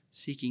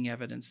seeking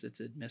evidence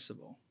that's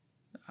admissible.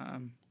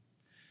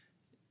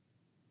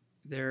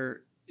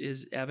 There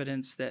is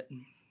evidence that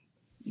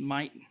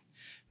might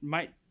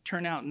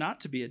turn out not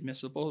to be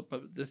admissible,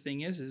 but the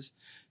thing is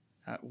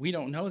we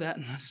don't know that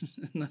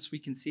unless we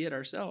can see it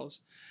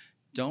ourselves.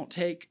 Don't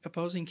take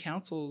opposing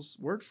counsel's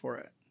word for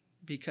it,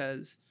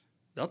 because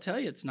they'll tell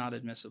you it's not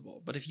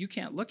admissible. But if you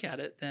can't look at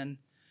it, then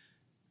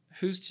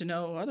who's to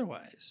know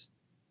otherwise?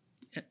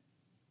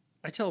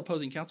 I tell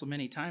opposing counsel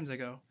many times, I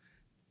go,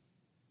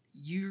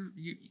 you're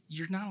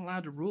not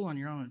allowed to rule on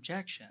your own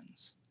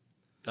objections.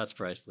 That's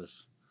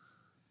priceless.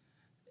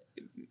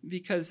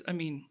 Because,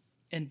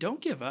 and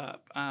don't give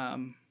up.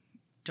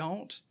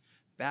 Don't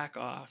back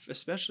off,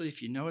 especially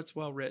if you know it's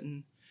well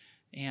written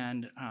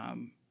and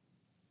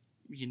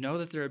you know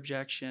that their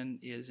objection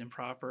is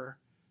improper.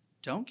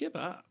 Don't give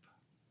up.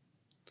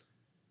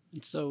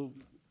 And so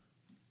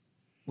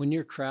when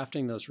you're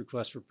crafting those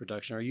requests for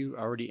production, are you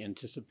already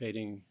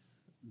anticipating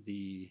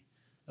the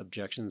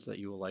objections that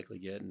you will likely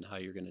get and how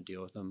you're going to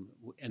deal with them,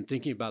 and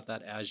thinking about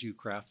that as you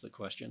craft the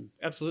question?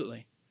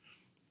 Absolutely.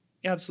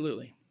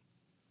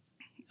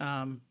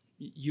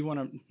 You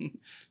want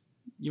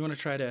to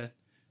try to,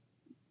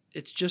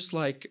 it's just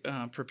like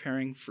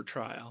preparing for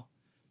trial.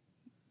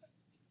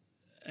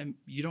 And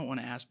you don't want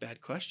to ask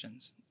bad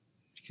questions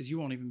because you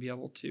won't even be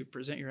able to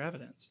present your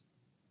evidence.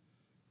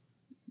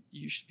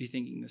 You should be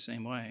thinking the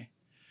same way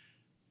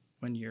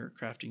when you're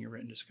crafting your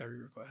written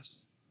discovery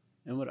requests.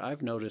 And what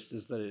I've noticed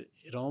is that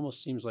it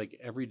almost seems like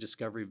every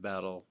discovery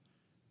battle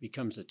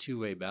becomes a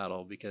two-way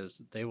battle,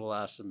 because they will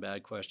ask some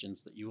bad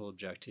questions that you will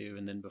object to,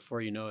 and then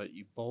before you know it,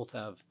 you both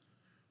have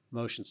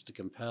motions to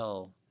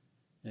compel.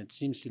 And it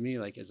seems to me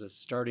like, as a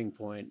starting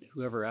point,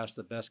 whoever asks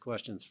the best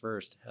questions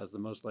first has the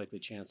most likely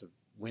chance of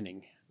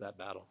winning that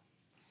battle.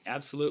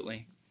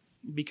 Absolutely.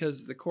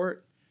 Because the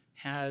court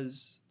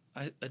has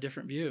a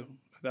different view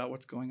about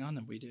what's going on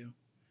than we do,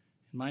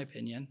 in my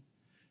opinion.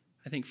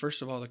 I think,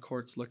 first of all, the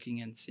court's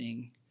looking at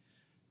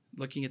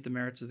the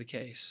merits of the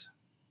case.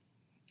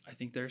 I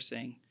think they're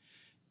saying,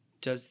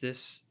 does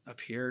this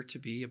appear to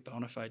be a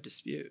bona fide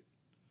dispute?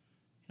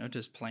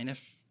 Does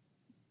plaintiff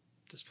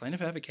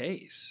have a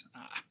case?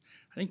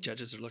 I think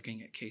judges are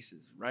looking at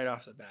cases right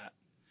off the bat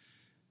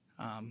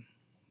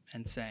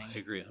and saying, I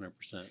agree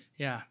 100%.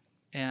 Yeah.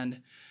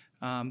 And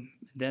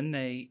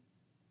then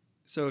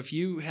so if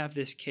you have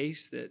this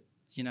case that,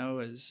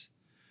 is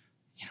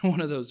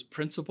one of those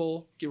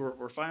principle,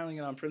 we're filing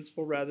it on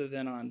principle rather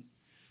than on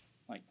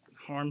like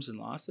harms and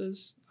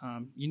losses,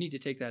 you need to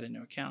take that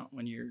into account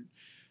when you're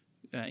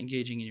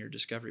engaging in your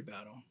discovery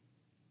battle.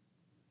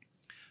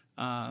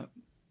 And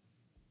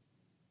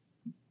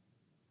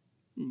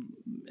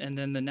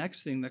then the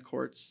next thing the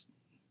court's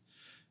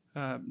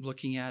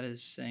looking at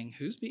is saying,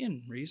 who's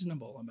being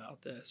reasonable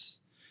about this?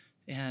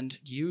 And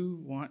you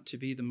want to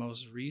be the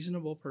most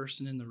reasonable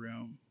person in the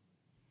room.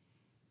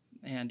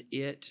 And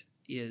it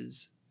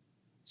is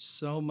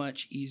so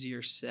much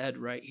easier said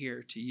right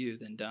here to you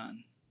than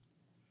done.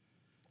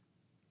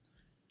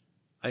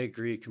 I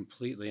agree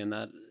completely, and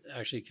that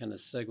actually kind of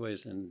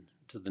segues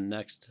into the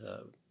next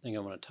thing I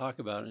want to talk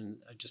about. And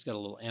I just got a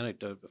little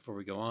anecdote before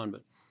we go on,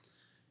 but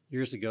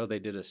years ago they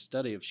did a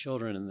study of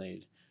children, and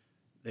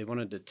they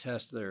wanted to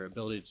test their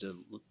ability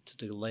to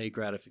delay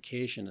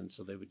gratification, and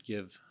so they would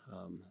give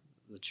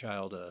the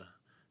child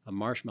a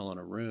marshmallow in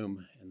a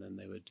room, and then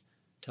they would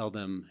tell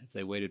them if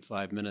they waited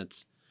 5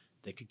 minutes,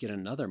 they could get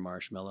another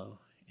marshmallow,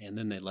 and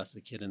then they left the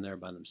kid in there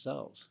by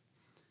themselves.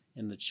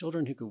 And the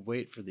children who could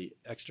wait for the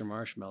extra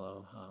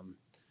marshmallow,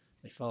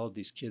 they followed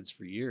these kids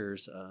for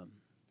years.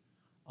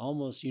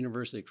 Almost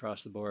universally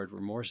across the board were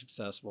more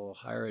successful,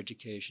 higher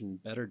education,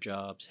 better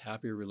jobs,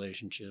 happier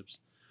relationships.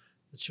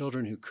 The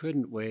children who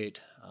couldn't wait,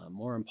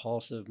 more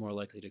impulsive, more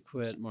likely to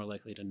quit, more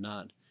likely to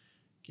not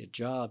get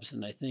jobs.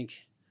 And I think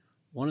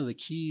one of the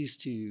keys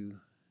to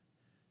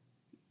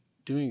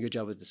doing a good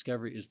job with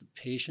discovery is the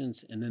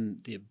patience, and then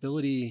the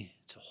ability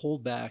to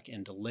hold back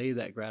and delay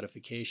that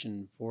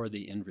gratification for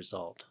the end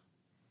result.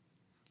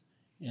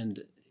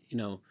 And,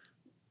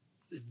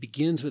 it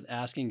begins with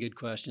asking good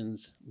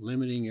questions,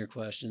 limiting your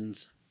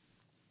questions.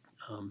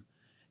 And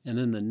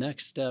then the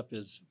next step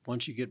is,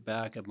 once you get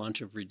back a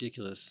bunch of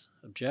ridiculous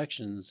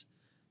objections,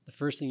 the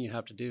first thing you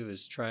have to do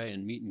is try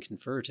and meet and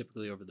confer,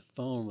 typically over the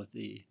phone, with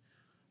the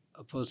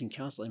opposing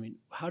counsel. I mean,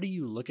 how do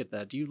you look at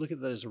that? Do you look at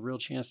that as a real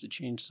chance to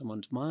change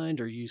someone's mind,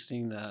 or are you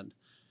seeing that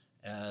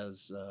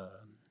as,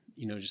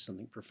 just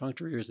something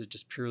perfunctory, or is it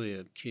just purely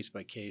a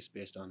case-by-case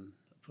based on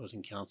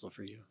opposing counsel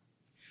for you?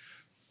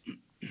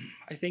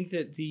 I think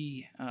that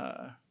the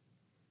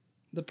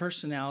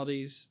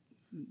personalities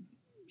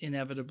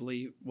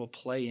inevitably will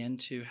play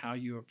into how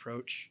you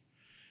approach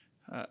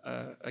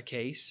a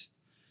case,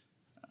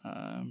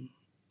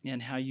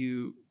 and how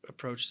you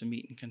approach the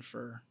meet and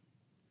confer.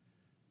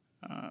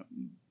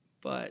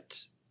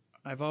 But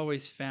I've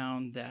always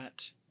found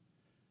that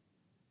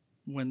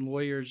when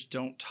lawyers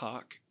don't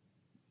talk,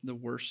 the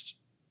worst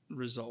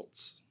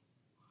results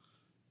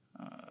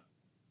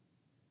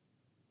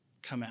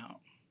come out.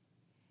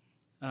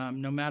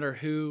 No matter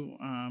who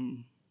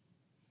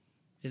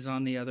is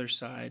on the other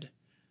side,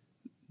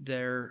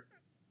 there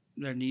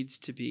needs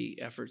to be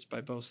efforts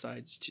by both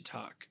sides to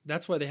talk.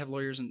 That's why they have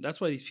lawyers, and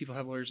that's why these people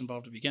have lawyers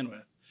involved to begin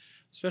with,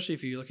 especially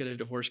if you look at a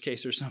divorce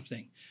case or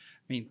something.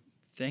 I mean,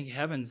 thank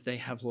heavens they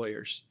have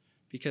lawyers,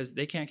 because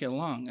they can't get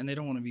along and they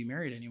don't want to be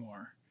married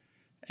anymore.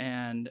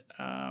 And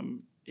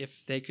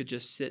if they could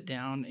just sit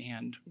down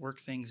and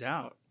work things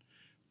out,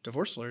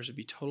 divorce lawyers would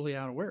be totally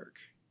out of work.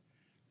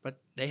 But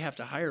they have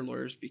to hire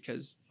lawyers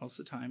because most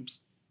of the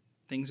times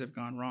things have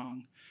gone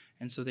wrong.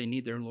 And so they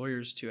need their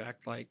lawyers to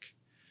act like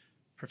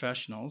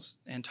professionals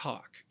and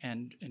talk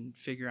and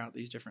figure out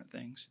these different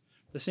things.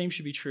 The same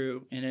should be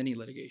true in any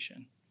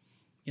litigation.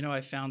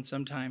 I found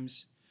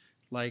sometimes,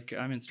 like,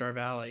 I'm in Star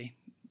Valley,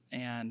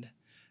 and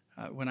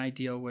when I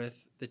deal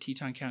with the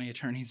Teton County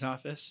Attorney's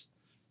Office,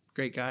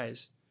 great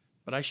guys,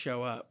 but I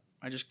show up.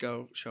 I just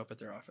show up at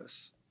their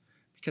office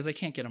because I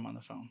can't get them on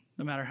the phone,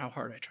 no matter how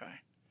hard I try.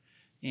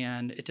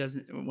 And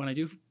when I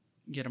do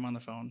get them on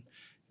the phone,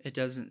 it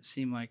doesn't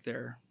seem like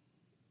they're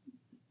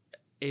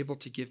able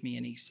to give me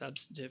any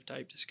substantive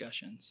type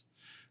discussions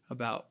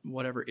about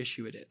whatever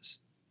issue it is.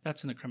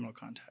 That's in the criminal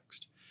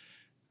context.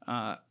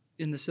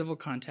 In the civil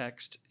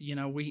context,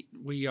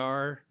 we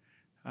are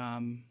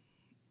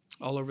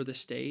all over the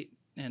state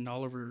and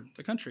all over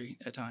the country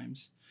at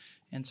times.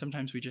 And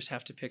sometimes we just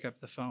have to pick up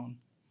the phone.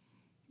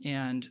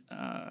 And,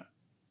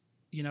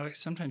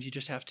 sometimes you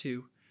just have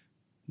to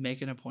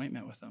make an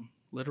appointment with them,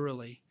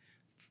 literally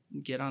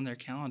get on their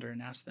calendar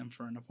and ask them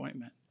for an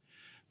appointment.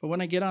 But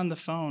when I get on the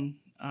phone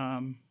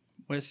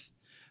with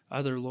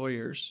other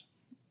lawyers,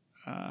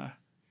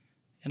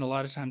 and a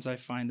lot of times I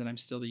find that I'm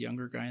still the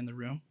younger guy in the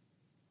room,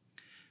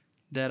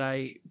 that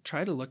I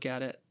try to look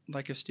at it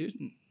like a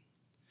student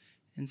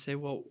and say,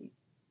 well,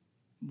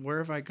 where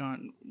have I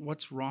gone?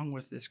 What's wrong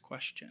with this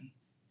question?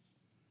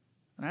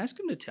 And I ask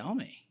them to tell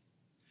me.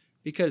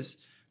 Because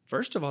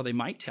first of all, they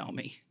might tell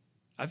me.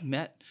 I've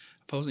met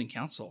opposing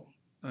counsel,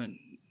 and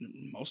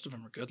most of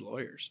them are good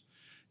lawyers.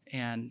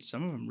 And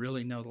some of them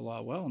really know the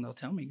law well, and they'll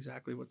tell me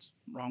exactly what's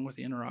wrong with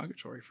the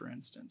interrogatory, for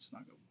instance. And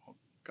I'll go, oh,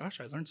 gosh,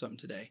 I learned something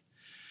today.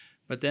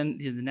 But then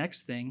the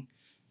next thing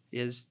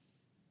is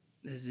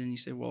then you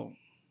say, well,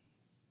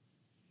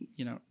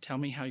 tell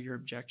me how your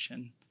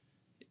objection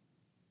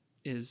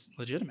is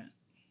legitimate.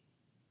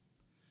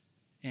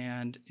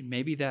 And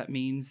maybe that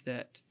means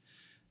that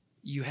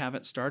you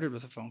haven't started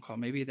with a phone call.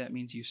 Maybe that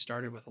means you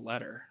started with a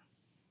letter.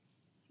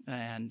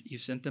 And you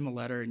sent them a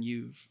letter and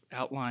you've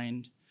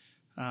outlined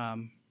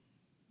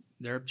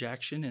their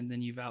objection, and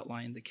then you've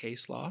outlined the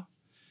case law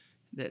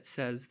that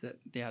says that,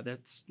 yeah,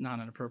 that's not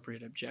an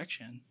appropriate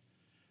objection.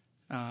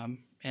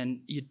 And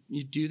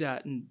you do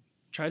that and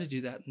try to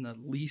do that in the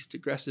least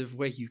aggressive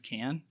way you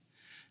can.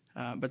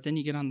 But then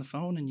you get on the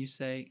phone and you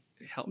say,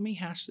 help me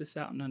hash this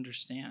out and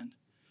understand.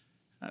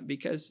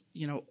 Because,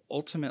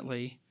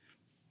 ultimately,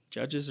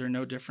 Judges are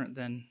no different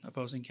than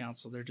opposing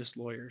counsel. They're just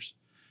lawyers.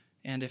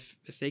 And if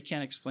they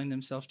can't explain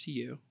themselves to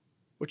you,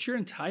 which you're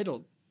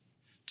entitled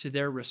to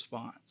their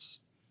response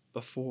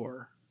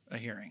before a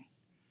hearing,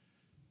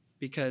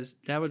 because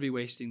that would be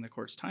wasting the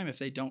court's time if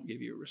they don't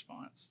give you a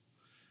response.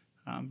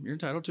 You're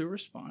entitled to a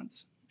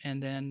response.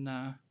 And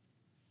then,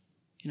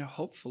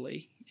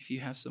 hopefully, if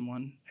you have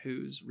someone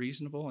who's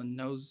reasonable and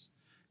knows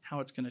how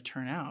it's going to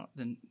turn out,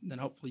 then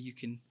hopefully you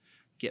can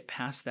get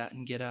past that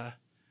and get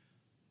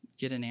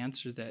an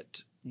answer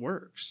that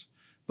works.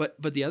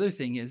 But the other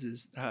thing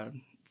is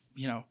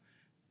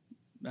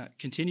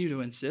continue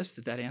to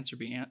insist that answer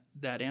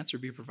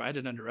be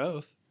provided under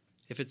oath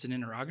if it's an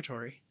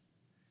interrogatory,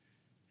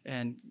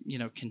 and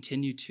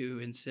continue to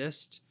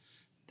insist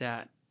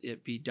that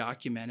it be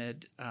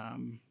documented,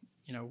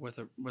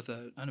 with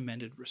an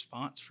unamended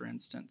response, for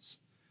instance.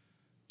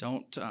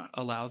 Don't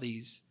allow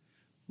these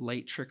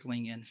late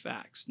trickling in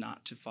facts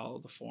not to follow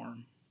the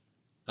form.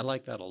 I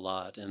like that a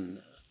lot,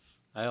 and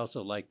I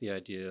also like the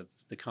idea of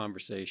the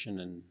conversation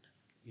and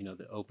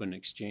the open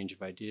exchange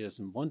of ideas.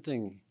 And one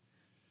thing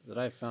that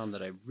I've found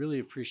that I really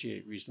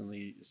appreciate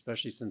recently,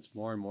 especially since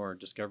more and more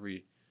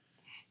discovery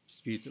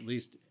disputes, at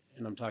least,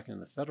 and I'm talking in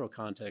the federal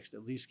context,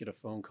 at least get a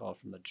phone call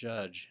from the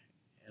judge.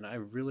 And I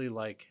really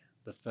like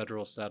the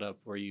federal setup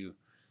where you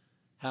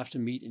have to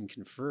meet and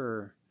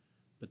confer,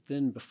 but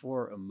then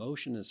before a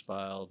motion is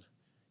filed,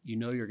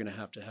 you're going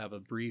to have a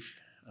brief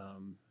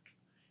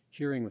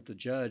hearing with the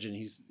judge, and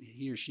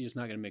he or she is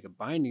not going to make a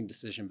binding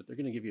decision, but they're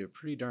going to give you a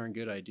pretty darn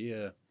good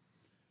idea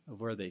of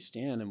where they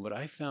stand. And what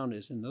I found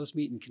is in those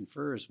meet and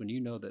confers, when you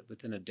know that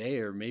within a day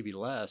or maybe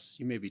less,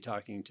 you may be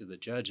talking to the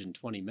judge in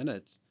 20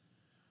 minutes,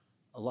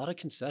 a lot of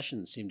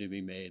concessions seem to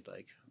be made.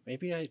 Like,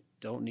 maybe I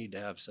don't need to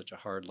have such a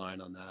hard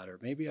line on that, or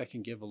maybe I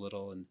can give a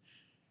little. And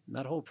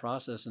that whole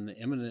process and the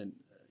imminent,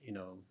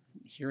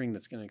 hearing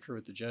that's going to occur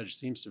with the judge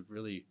seems to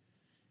really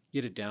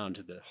get it down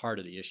to the heart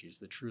of the issues,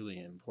 the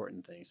truly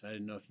important things. I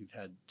didn't know if you've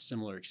had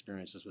similar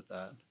experiences with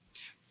that.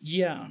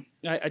 Yeah,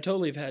 I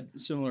totally have had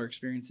similar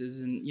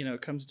experiences. And,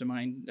 it comes to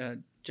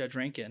mind Judge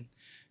Rankin,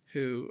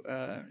 who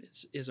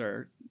is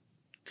our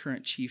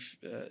current chief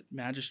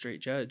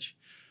magistrate judge.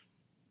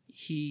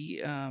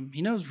 He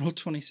knows Rule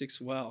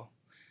 26 well.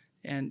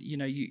 And,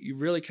 you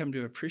really come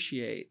to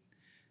appreciate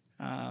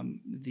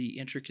the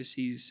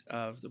intricacies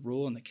of the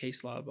rule and the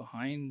case law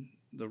behind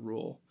the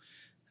rule,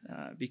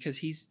 because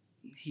he's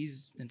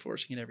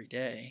enforcing it every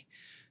day.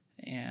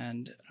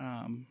 And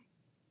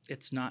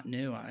it's not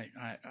new,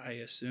 I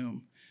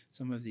assume,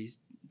 some of these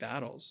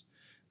battles.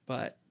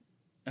 But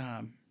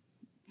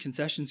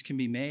concessions can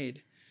be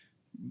made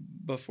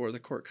before the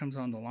court comes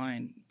on the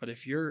line. But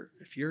if you're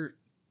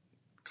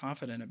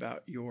confident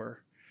about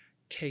your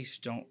case,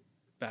 don't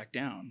back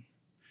down.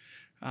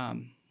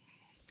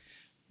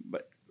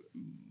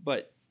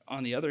 But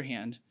on the other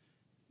hand,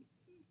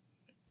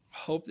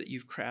 hope that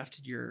you've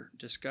crafted your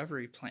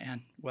discovery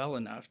plan well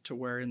enough to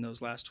where in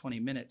those last 20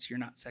 minutes, you're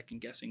not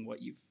second guessing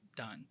what you've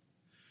done.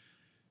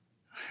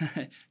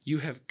 You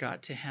have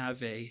got to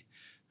have a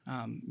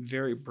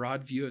very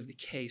broad view of the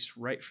case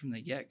right from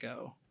the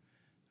get-go.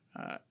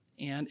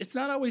 And it's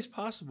not always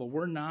possible.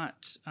 We're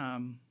not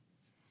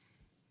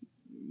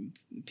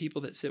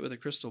people that sit with a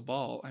crystal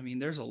ball. I mean,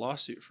 there's a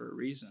lawsuit for a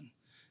reason,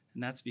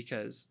 and that's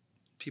because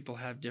people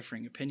have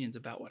differing opinions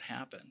about what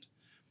happened.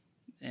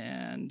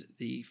 And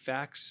the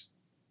facts,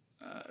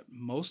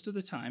 most of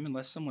the time,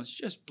 unless someone's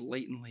just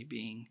blatantly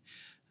being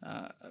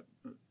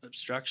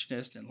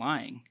obstructionist and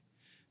lying,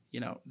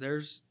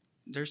 there's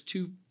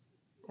two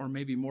or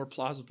maybe more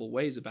plausible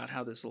ways about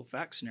how this little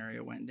fact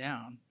scenario went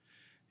down.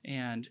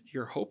 And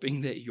you're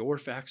hoping that your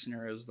fact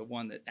scenario is the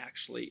one that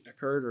actually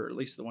occurred, or at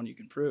least the one you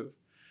can prove.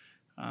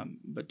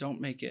 But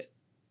don't make it,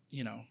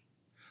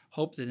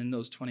 hope that in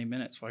those 20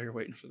 minutes while you're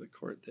waiting for the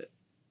court that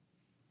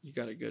you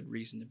got a good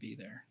reason to be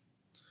there.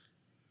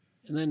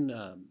 And then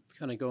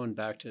kind of going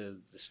back to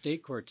the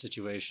state court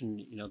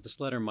situation,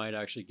 this letter might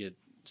actually get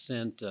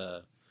sent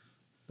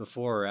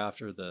before or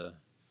after the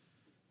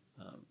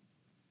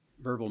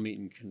verbal meet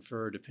and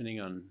confer,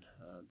 depending on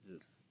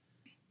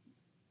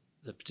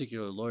the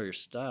particular lawyer's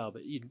style.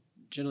 But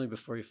generally,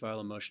 before you file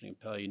a motion to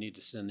compel, you need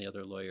to send the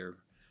other lawyer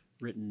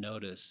written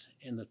notice.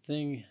 And the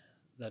thing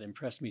that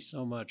impressed me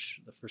so much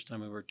the first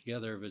time we worked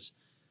together was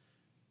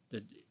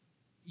that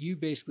you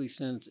basically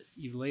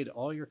you laid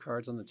all your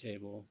cards on the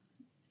table,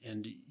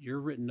 and your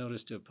written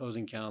notice to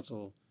opposing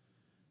counsel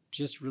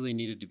just really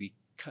needed to be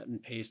cut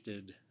and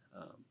pasted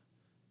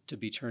to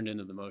be turned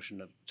into the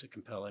motion to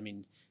compel. I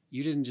mean,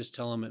 you didn't just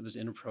tell them it was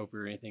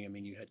inappropriate or anything. I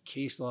mean, you had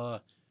case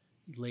law,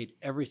 you laid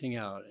everything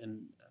out.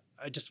 And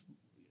I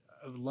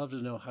would love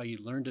to know how you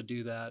learned to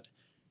do that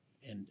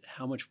and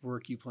how much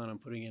work you plan on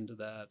putting into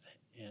that,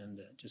 and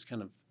just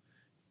kind of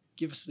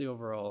give us the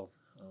overall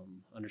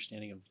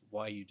understanding of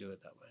why you do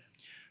it that way.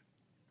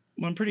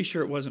 Well, I'm pretty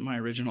sure it wasn't my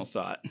original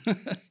thought.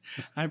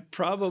 I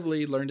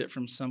probably learned it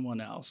from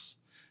someone else.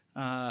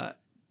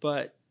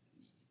 But,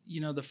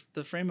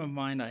 the frame of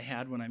mind I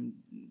had when I'm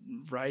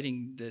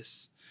writing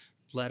this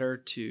letter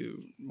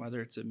to,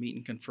 whether it's a meet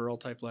and conferral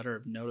type letter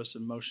of notice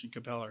of motion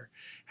compel, or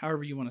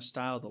however you want to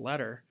style the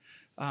letter,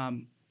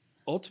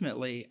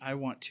 ultimately I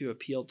want to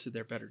appeal to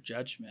their better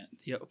judgment,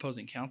 the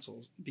opposing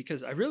counsels,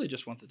 because I really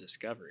just want the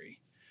discovery.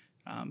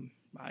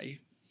 I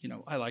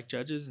like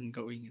judges and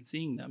going and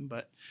seeing them,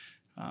 but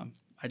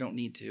I don't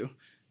need to,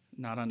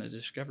 not on a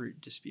discovery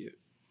dispute.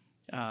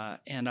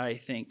 And I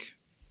think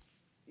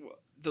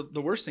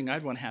the worst thing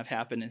I'd want to have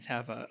happen is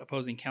have a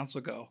opposing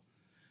counsel go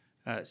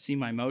see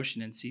my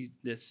motion and see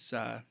this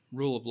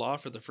rule of law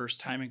for the first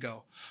time and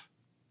go,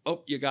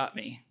 "Oh, you got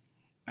me,"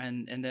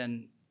 and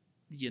then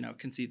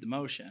concede the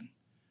motion.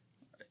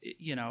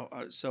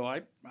 So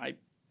I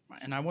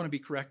want to be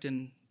correct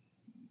in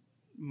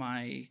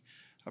my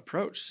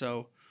approach.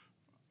 So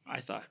I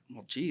thought,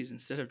 well, geez,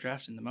 instead of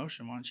drafting the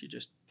motion, why don't you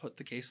just put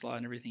the case law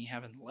and everything you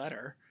have in the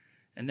letter,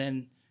 and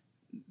then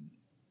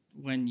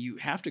when you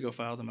have to go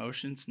file the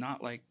motion, it's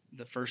not like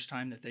the first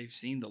time that they've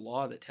seen the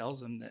law that tells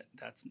them that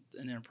that's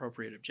an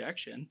inappropriate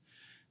objection.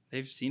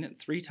 They've seen it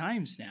 3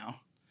 times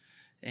now,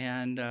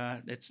 and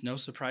it's no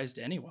surprise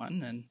to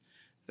anyone. And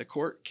the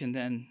court can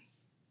then,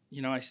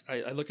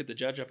 I look at the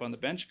judge up on the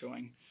bench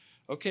going,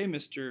 okay,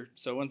 Mr.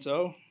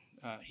 So-and-so,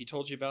 he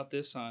told you about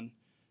this on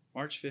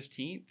March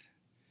 15th,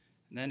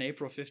 and then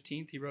April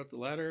 15th he wrote the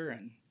letter,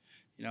 and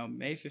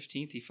May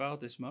 15th he filed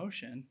this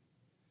motion.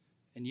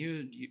 And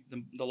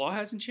the law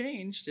hasn't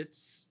changed.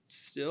 It's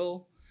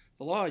still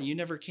the law. You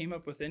never came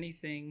up with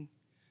anything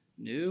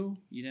new.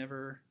 You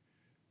never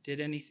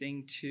did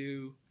anything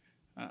to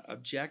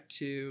object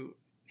to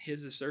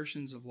his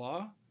assertions of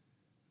law.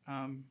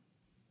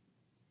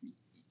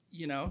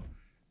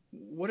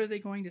 What are they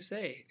going to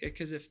say?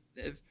 Because if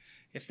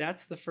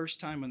that's the first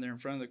time when they're in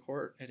front of the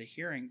court at a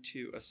hearing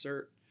to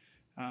assert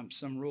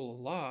some rule of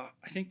law,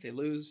 I think they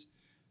lose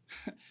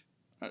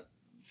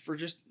for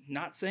just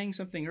not saying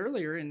something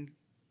earlier, and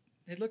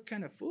they look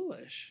kind of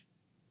foolish.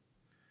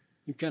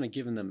 You've kind of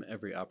given them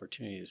every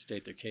opportunity to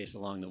state their case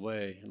along the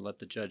way and let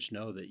the judge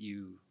know that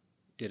you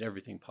did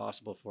everything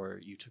possible for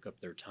it. You took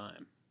up their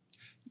time.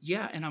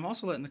 Yeah, and I'm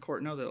also letting the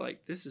court know that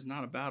this is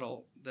not a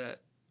battle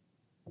that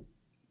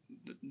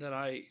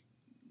I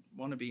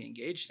want to be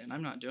engaged in.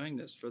 I'm not doing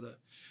this for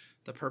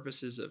the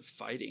purposes of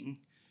fighting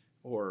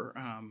or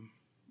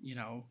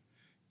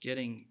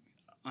getting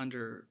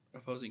under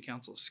opposing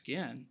counsel's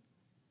skin.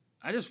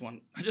 I just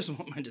want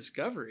my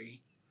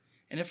discovery.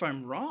 And if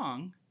I'm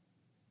wrong,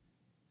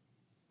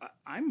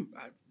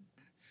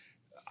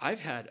 I've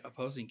had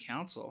opposing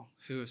counsel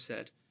who have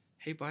said,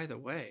 "Hey, by the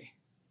way,"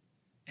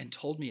 and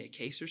told me a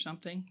case or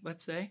something,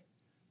 let's say,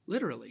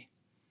 literally.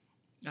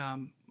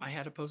 I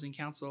had opposing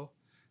counsel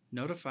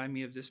notify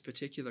me of this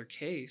particular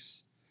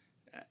case,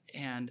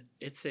 and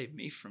it saved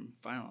me from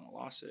filing a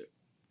lawsuit.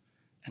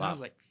 And wow. I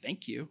was like,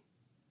 thank you.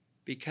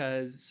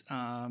 Because,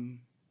 how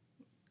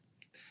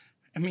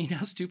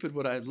stupid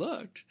would I have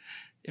looked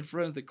in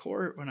front of the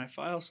court when I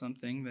file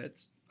something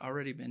that's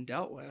already been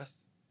dealt with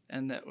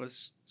and that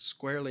was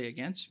squarely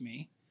against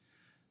me?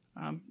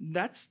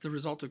 That's the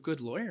result of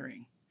good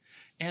lawyering.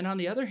 And on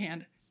the other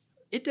hand,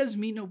 it does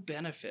me no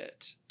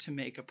benefit to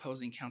make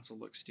opposing counsel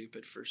look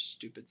stupid for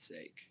stupid's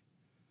sake.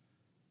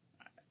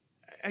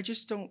 I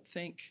just don't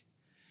think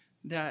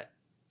that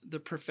the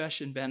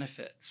profession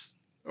benefits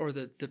or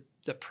the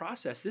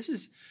process. This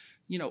is,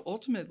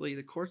 ultimately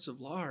the courts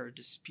of law are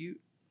dispute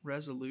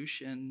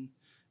resolution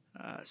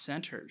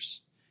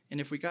centers.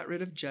 And if we got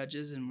rid of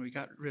judges and we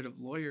got rid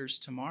of lawyers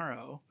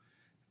tomorrow,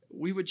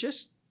 we would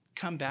just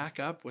come back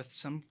up with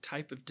some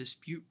type of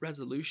dispute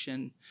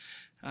resolution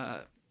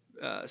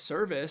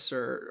service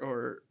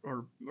or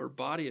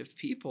body of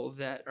people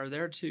that are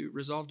there to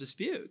resolve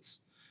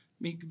disputes.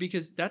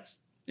 Because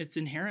it's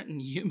inherent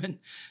in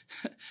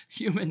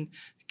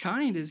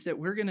humankind is that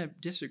we're going to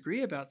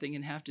disagree about things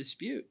and have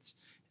disputes.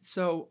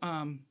 So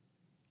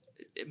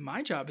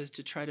my job is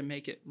to try to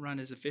make it run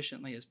as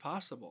efficiently as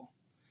possible.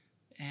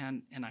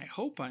 And I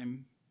hope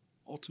I'm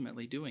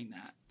ultimately doing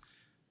that.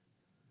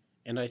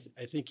 And I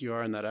think you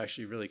are, and that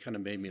actually really kind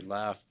of made me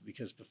laugh,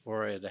 because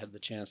before I had the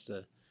chance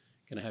to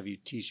kind of have you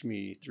teach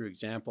me through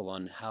example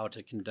on how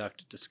to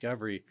conduct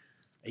discovery,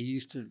 I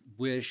used to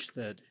wish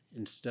that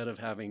instead of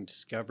having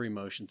discovery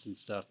motions and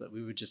stuff, that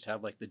we would just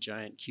have like the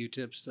giant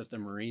Q-tips that the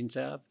Marines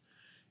have.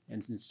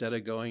 And instead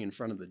of going in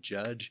front of the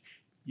judge,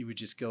 you would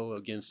just go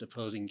against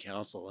opposing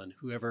counsel, and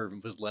whoever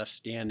was left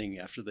standing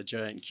after the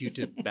giant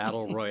Q-tip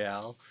battle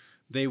royale,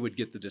 they would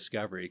get the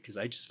discovery, because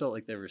I just felt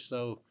like they were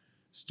so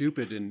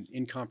stupid and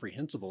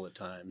incomprehensible at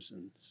times.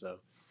 And so,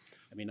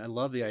 I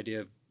love the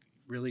idea of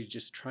really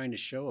just trying to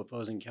show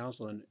opposing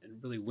counsel and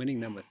really winning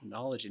them with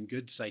knowledge and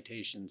good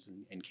citations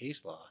and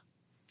case law.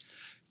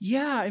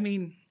 Yeah,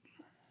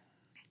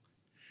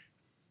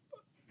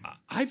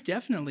 I've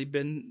definitely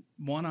been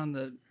one on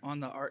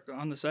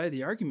the side of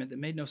the argument that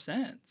made no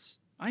sense.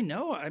 I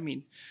know,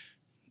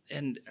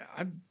 and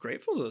I'm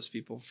grateful to those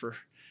people for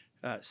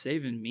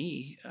saving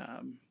me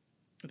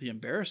the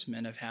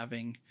embarrassment of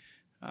having,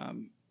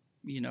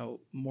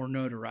 more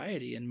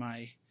notoriety in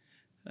my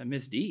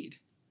misdeed.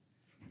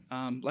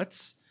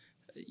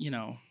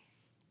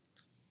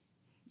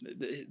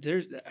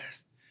 There's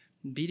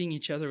beating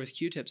each other with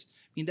Q-tips.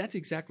 I mean, that's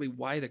exactly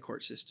why the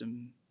court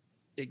system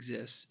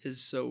exists,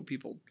 is so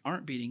people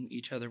aren't beating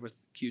each other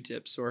with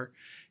Q-tips or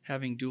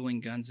having dueling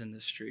guns in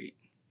the street.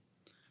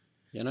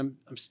 Yeah, and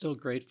I'm still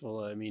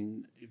grateful. I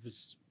mean, it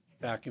was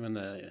back when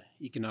the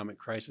economic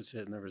crisis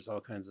hit and there was all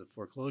kinds of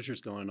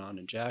foreclosures going on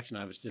in Jackson.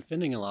 I was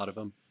defending a lot of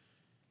them.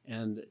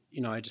 And,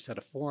 I just had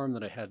a form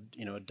that I had,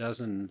 a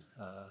dozen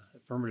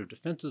affirmative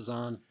defenses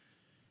on.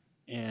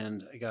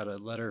 And I got a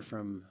letter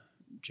from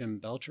Jim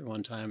Belcher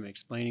one time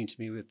explaining to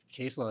me with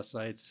case law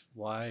sites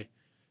why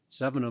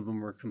 7 of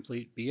them were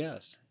complete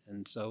BS.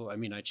 And so,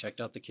 I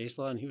checked out the case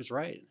law and he was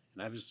right.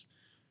 And I was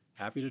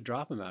happy to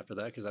drop him after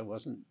that because I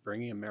wasn't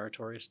bringing a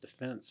meritorious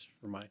defense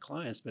for my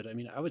clients. But,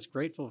 I was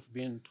grateful for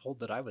being told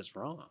that I was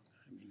wrong.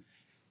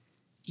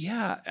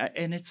 Yeah,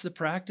 and it's the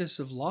practice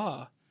of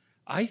law.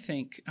 I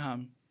think,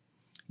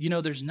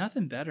 there's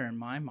nothing better in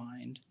my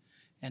mind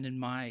and in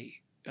my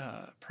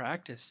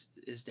practice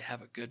is to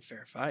have a good,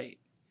 fair fight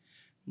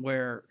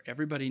where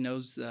everybody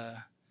knows the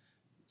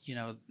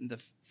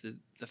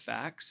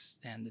facts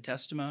and the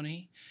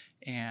testimony,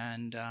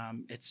 and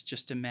it's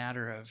just a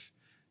matter of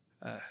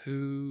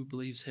who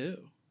believes who.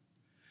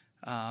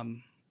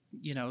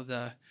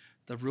 The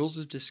rules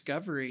of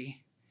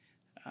discovery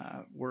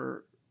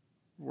were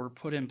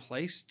put in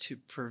place to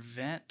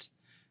prevent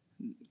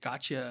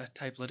gotcha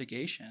type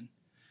litigation,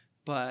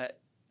 but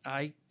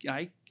I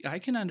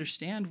can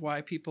understand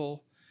why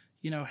people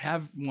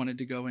have wanted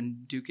to go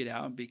and duke it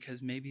out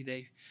because maybe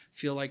they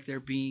feel like they're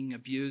being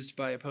abused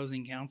by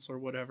opposing counsel or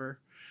whatever.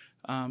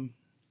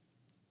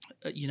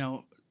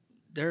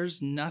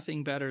 There's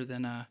nothing better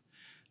than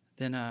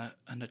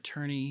an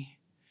attorney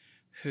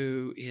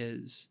who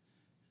is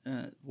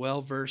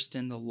well versed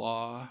in the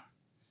law,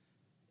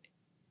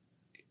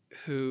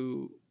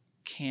 who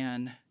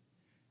can,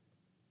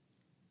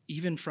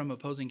 even from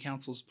opposing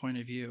counsel's point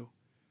of view,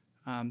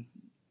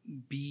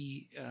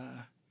 be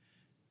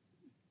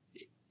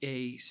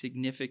a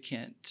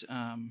significant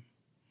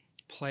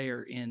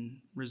player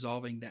in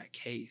resolving that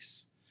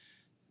case.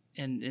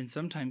 And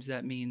sometimes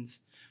that means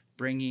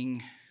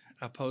bringing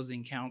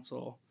opposing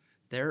counsel,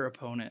 their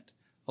opponent,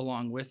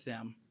 along with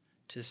them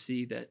to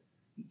see that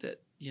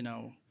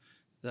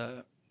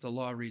the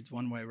law reads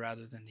one way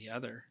rather than the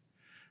other.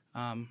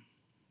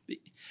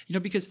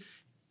 Because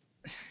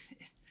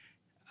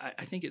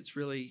I think it's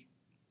really,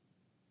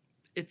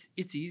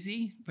 it's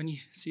easy when you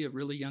see a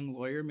really young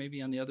lawyer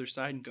maybe on the other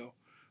side and go,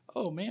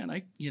 oh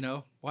man,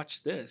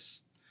 watch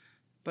this.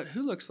 But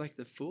who looks like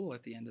the fool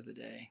at the end of the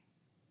day?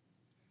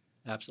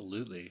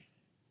 Absolutely.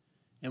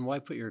 And why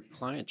put your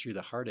client through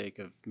the heartache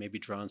of maybe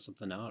drawing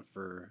something out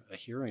for a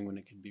hearing when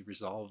it could be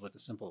resolved with a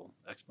simple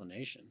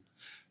explanation?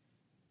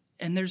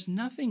 And there's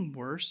nothing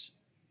worse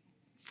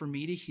for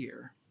me to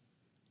hear,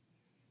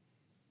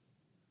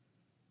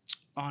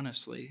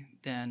 honestly,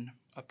 than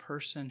a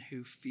person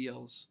who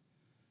feels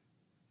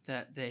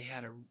that they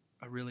had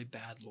a really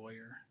bad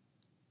lawyer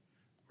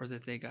or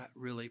that they got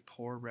really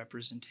poor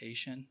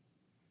representation.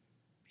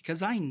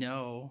 Because I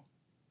know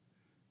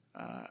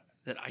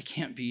that I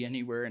can't be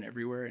anywhere and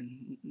everywhere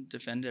and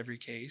defend every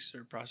case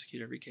or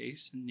prosecute every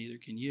case, and neither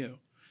can you.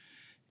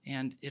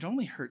 And it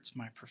only hurts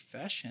my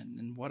profession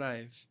and what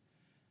I've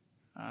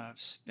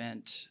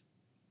spent,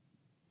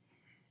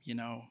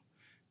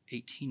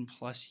 18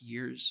 plus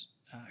years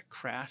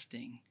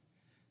crafting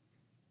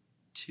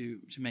to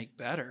make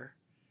better.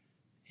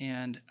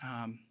 And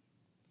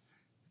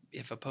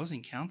if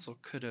opposing counsel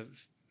could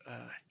have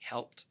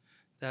helped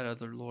that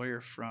other lawyer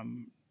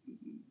from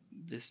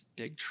this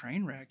big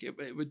train wreck, it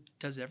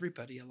does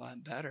everybody a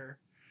lot better.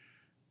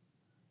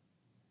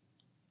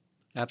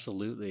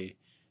 Absolutely.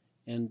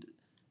 And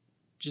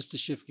just to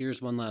shift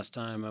gears one last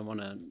time, I want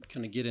to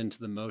kind of get into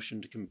the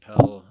motion to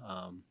compel.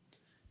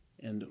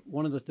 And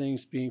one of the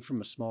things being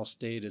from a small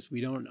state is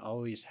we don't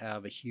always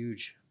have a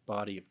huge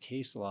body of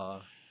case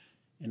law.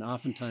 And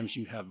oftentimes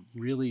you have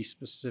really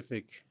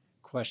specific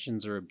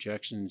questions or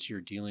objections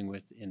you're dealing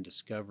with in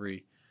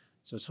discovery.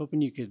 So I was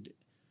hoping you could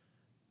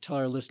tell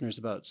our listeners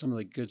about some of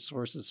the good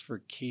sources for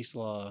case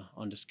law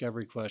on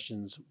discovery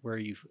questions, where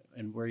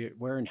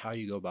and how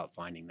you go about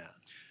finding that.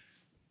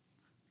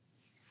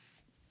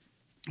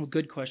 Well,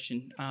 good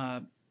question.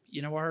 Our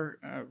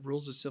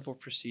rules of civil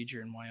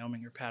procedure in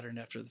Wyoming are patterned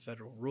after the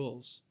federal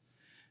rules.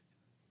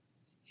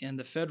 And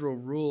the federal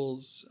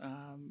rules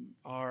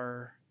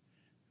are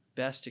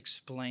best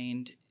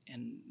explained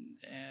and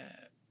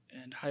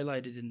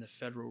highlighted in the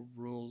federal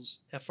rules,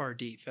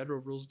 FRD, Federal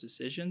Rules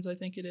Decisions, I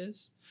think it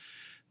is.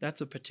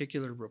 That's a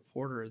particular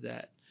reporter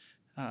that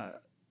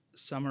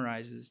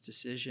summarizes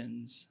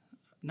decisions,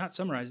 not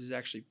summarizes,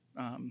 actually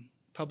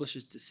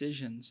publishes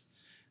decisions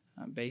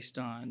based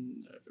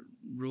on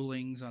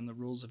rulings on the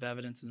rules of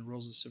evidence and the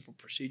rules of civil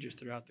procedure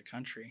throughout the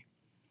country.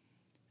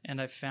 And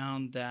I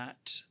found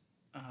that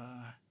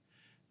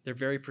they're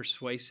very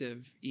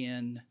persuasive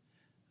in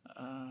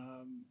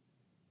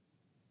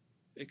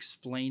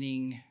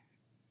explaining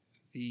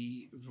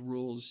the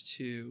rules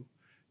to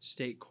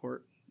state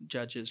court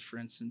judges, for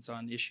instance,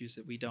 on issues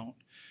that we don't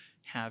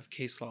have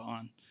case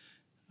law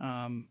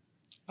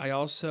I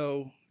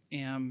also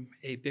am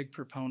a big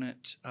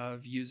proponent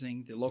of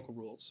using the local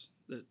rules,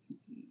 the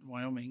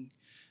Wyoming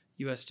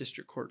U.S.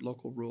 District Court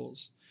local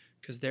rules,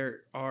 because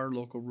there are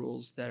local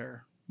rules that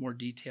are more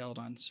detailed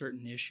on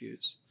certain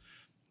issues.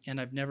 And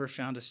I've never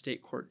found a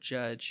state court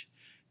judge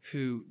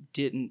who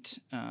didn't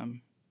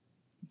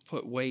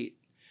put weight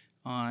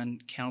on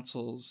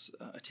counsel's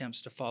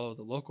attempts to follow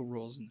the local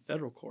rules in the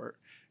federal court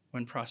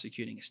when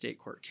prosecuting a state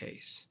court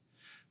case.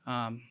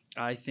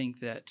 I think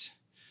that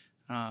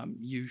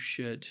you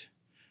should,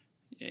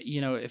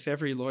 if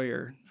every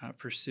lawyer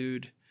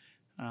pursued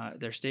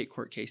their state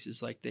court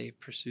cases like they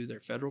pursue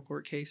their federal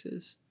court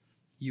cases,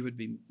 you would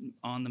be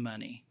on the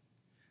money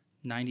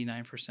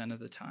 99% of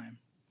the time.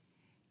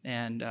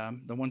 And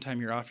the one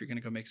time you're off, you're going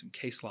to go make some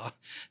case law.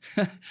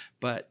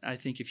 But I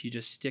think if you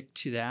just stick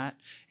to that,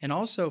 and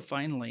also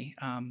finally,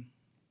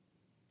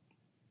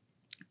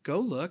 go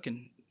look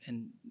and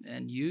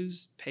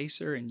use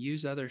Pacer and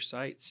use other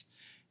sites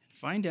and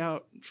find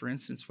out, for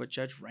instance, what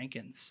Judge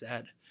Rankin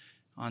said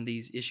on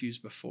these issues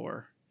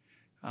before.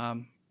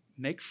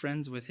 Make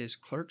friends with his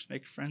clerks,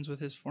 make friends with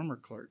his former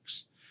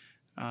clerks,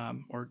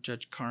 or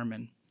Judge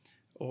Carmen,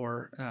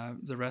 or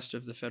the rest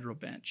of the federal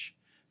bench.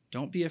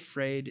 Don't be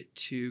afraid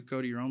to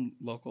go to your own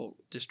local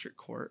district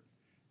court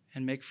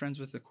and make friends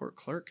with the court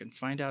clerk and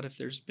find out if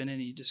there's been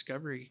any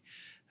discovery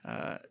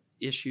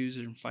issues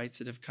and fights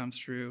that have come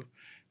through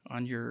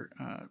on your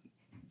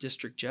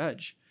district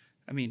judge.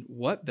 I mean,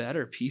 what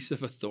better piece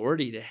of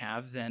authority to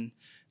have than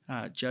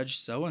Judge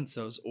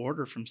so-and-so's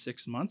order from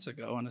 6 months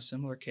ago on a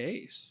similar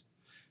case?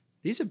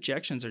 These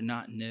objections are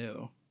not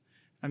new.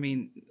 I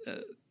mean,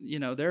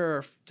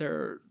 there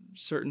are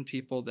certain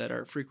people that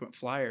are frequent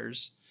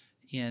flyers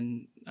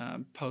in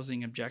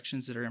posing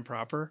objections that are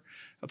improper.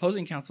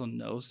 Opposing counsel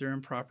knows they're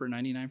improper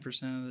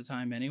 99% of the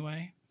time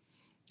anyway.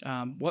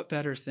 What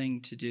better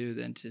thing to do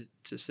than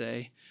to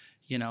say,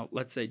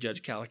 let's say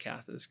Judge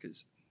Kalakathis,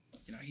 because,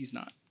 he's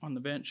not on the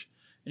bench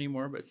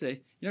anymore, but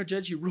say,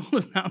 Judge, you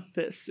ruled about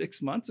this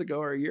 6 months ago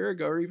or a year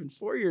ago or even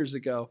 4 years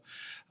ago.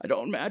 I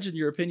don't imagine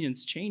your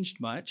opinion's changed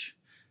much.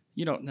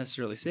 You don't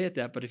necessarily say it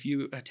that, but if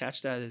you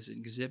attach that as an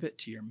exhibit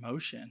to your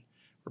motion,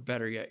 or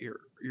better yet,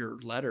 your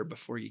letter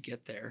before you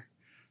get there,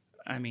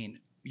 I mean,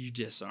 you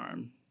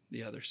disarm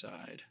the other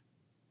side.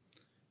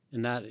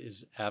 And that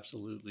is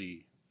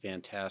absolutely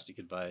fantastic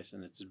advice,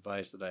 and it's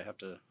advice that I have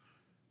to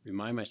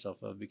remind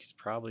myself of, because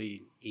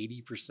probably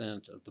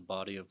 80% of the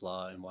body of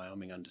law in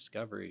Wyoming on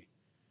discovery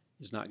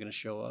is not going to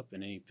show up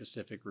in any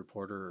Pacific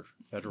reporter or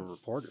federal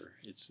reporter.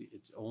 It's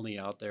only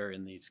out there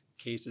in these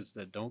cases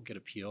that don't get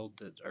appealed,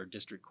 that are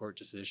district court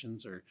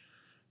decisions or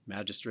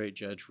magistrate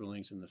judge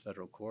rulings in the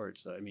federal court.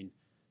 So, I mean,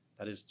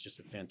 that is just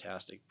a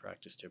fantastic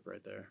practice tip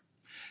right there.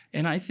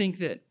 And I think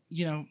that,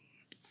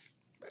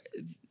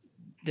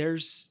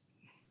 there's,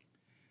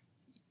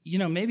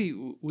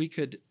 maybe we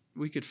could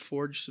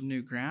forge some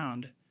new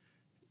ground.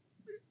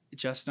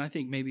 Justin, I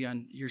think maybe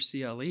on your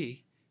CLE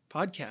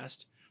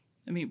podcast,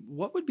 I mean,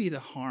 what would be the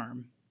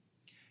harm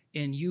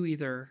in you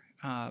either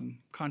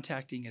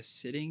contacting a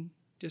sitting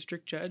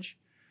district judge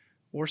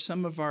or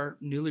some of our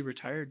newly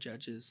retired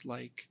judges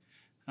like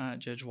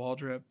Judge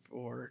Waldrop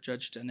or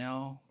Judge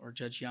Donnell or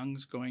Judge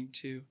Young's going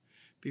to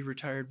be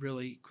retired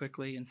really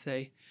quickly, and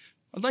say,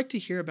 I'd like to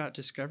hear about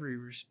discovery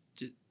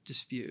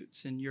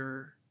disputes and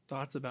your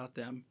thoughts about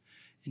them.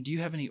 And do you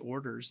have any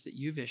orders that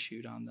you've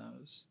issued on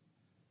those?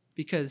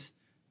 Because,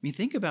 I mean,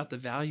 think about the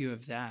value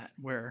of that,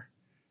 where,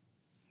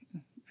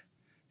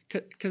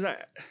 because I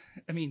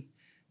mean,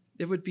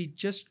 it would be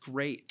just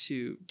great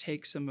to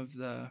take some of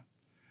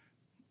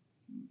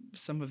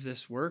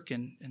this work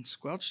and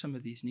squelch some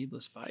of these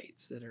needless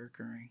fights that are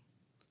occurring.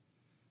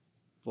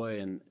 Boy,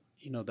 and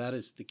that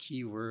is the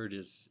key word,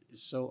 is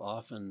so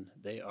often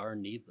they are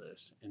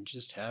needless, and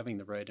just having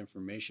the right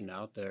information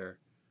out there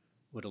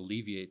would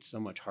alleviate so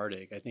much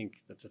heartache. I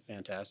think that's a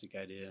fantastic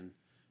idea, and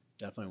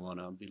definitely want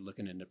to be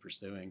looking into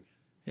pursuing.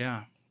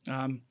 Yeah.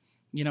 And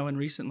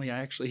recently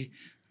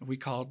we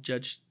called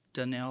Judge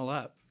Donnell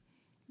up,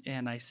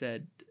 and I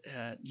said,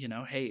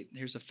 hey,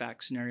 here's a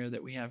fact scenario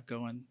that we have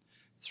going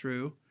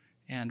through,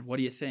 and what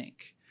do you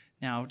think?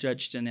 Now,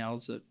 Judge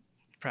Donnell's a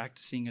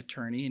practicing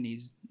attorney, and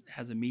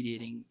has a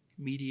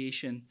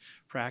mediation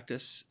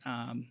practice,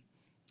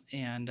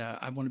 and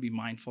I want to be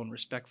mindful and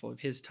respectful of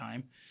his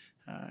time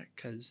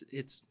because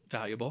it's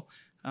valuable.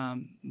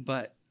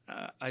 But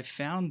I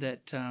found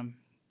that,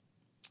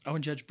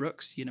 and Judge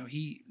Brooks,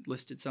 he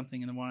listed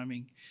something in the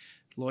Wyoming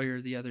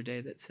Lawyer the other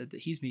day that said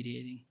that he's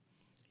mediating.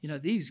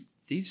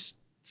 These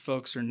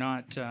folks are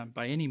not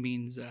by any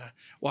means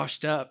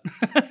washed up.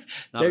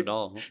 Not at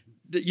all.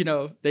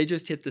 They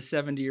just hit the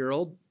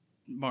 70-year-old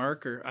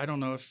mark, or I don't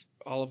know if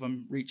all of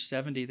them reach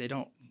 70. They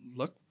don't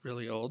look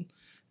really old,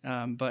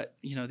 but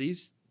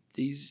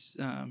these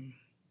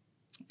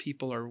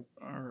people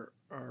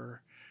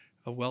are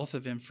a wealth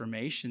of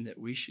information that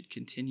we should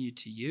continue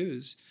to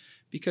use,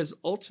 because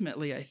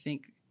ultimately I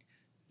think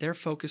they're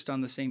focused on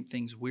the same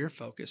things we're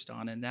focused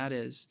on, and that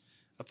is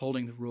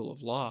upholding the rule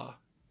of law.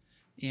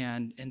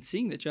 and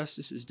seeing that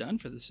justice is done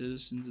for the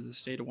citizens of the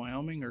state of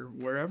Wyoming or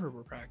wherever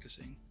we're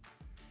practicing.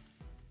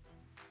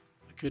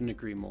 I couldn't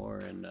agree more.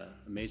 And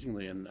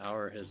amazingly, an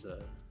hour has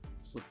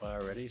slipped by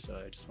already.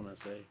 So I just want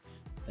to say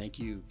thank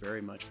you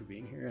very much for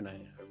being here, and I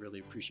really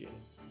appreciate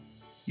it.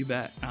 You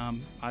bet.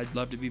 I'd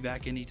love to be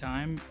back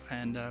anytime.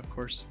 And of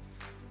course,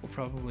 we'll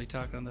probably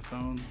talk on the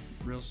phone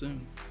real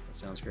soon. That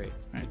sounds great.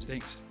 All right.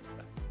 Thanks.